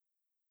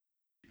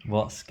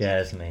 What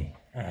scares me?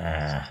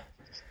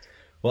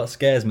 What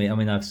scares me? I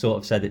mean, I've sort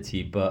of said it to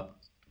you, but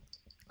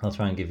I'll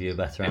try and give you a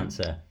better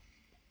answer.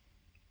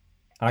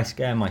 I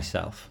scare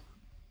myself.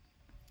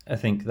 I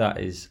think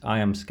I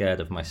am scared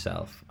of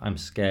myself. I'm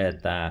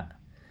scared that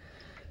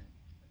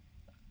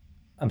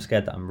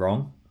I'm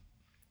wrong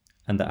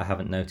and that I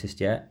haven't noticed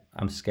yet.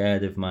 I'm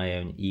scared of my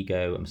own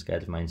ego. I'm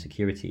scared of my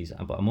insecurities,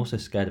 but I'm also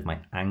scared of my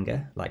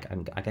anger.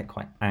 I get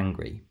quite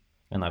angry,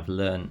 and I've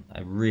learned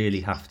I really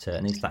have to,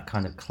 and it's that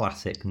kind of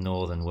classic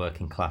northern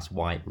working class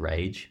white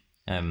rage,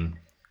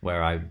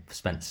 where I've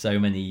spent so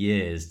many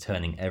years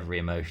turning every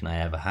emotion I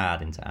ever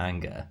had into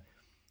anger,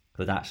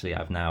 but actually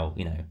I've now,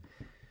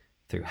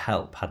 through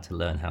help, had to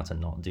learn how to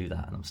not do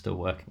that, and I'm still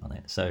working on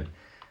it. So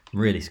I'm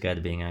really scared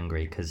of being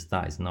angry, because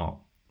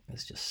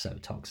it's just so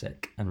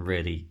toxic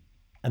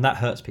and that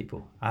hurts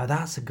people.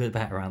 That's a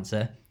better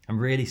answer. I'm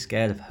really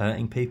scared of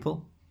hurting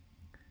people.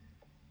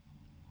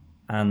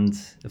 And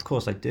of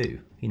course I do.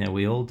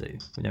 We all do.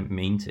 We don't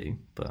mean to,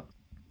 but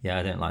yeah,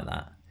 I don't like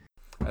that.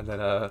 And then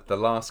the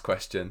last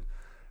question,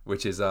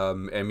 which is,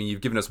 you've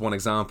given us one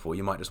example.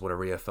 You might just want to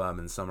reaffirm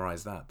and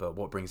summarize that, but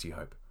what brings you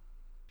hope?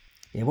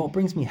 Yeah, what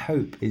brings me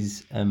hope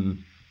is,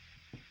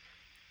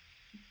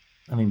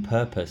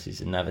 purpose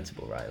is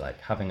inevitable, right?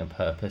 Having a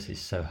purpose is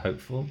so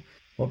hopeful.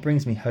 What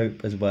brings me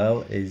hope as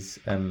well is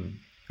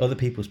other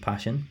people's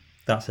passion.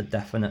 That's a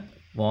definite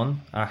one.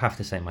 I have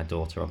to say my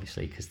daughter,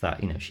 obviously, because that,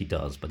 she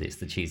does, but it's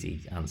the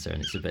cheesy answer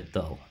and it's a bit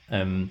dull.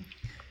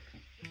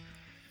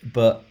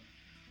 But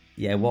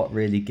yeah, what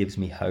really gives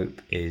me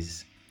hope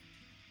is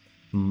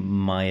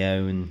my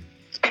own,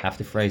 I have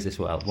to phrase this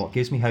well, what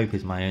gives me hope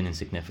is my own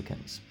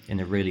insignificance in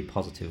a really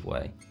positive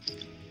way.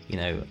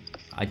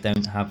 I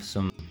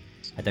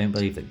don't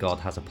believe that God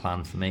has a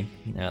plan for me.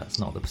 That's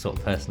not the sort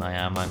of person I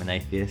am. I'm an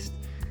atheist.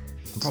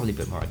 I'm probably a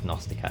bit more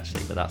agnostic,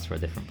 actually, but that's for a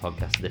different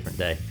podcast, a different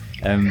day.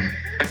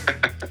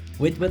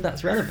 But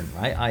that's relevant,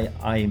 right?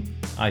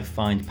 I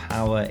find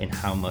power in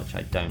how much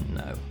I don't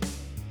know,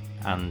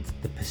 and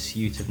the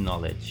pursuit of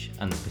knowledge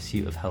and the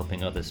pursuit of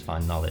helping others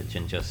find knowledge,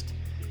 and just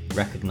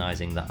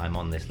recognizing that I'm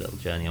on this little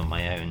journey on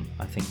my own.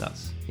 I think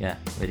that's,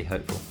 really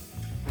hopeful.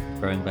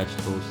 Growing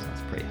vegetables,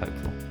 that's pretty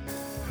hopeful.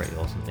 Pretty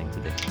awesome thing to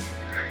do.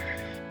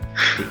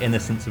 The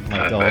innocence of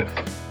my dog.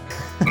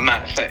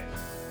 Matt,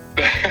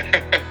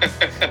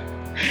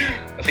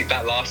 I think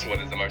that last one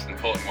is the most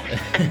important one.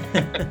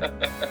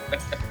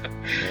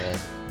 Yeah.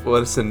 Well,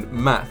 listen,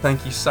 Matt,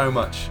 thank you so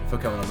much for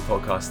coming on the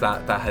podcast.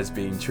 That has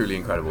been truly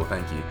incredible.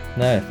 Thank you.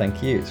 No,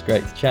 thank you. It's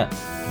great to chat.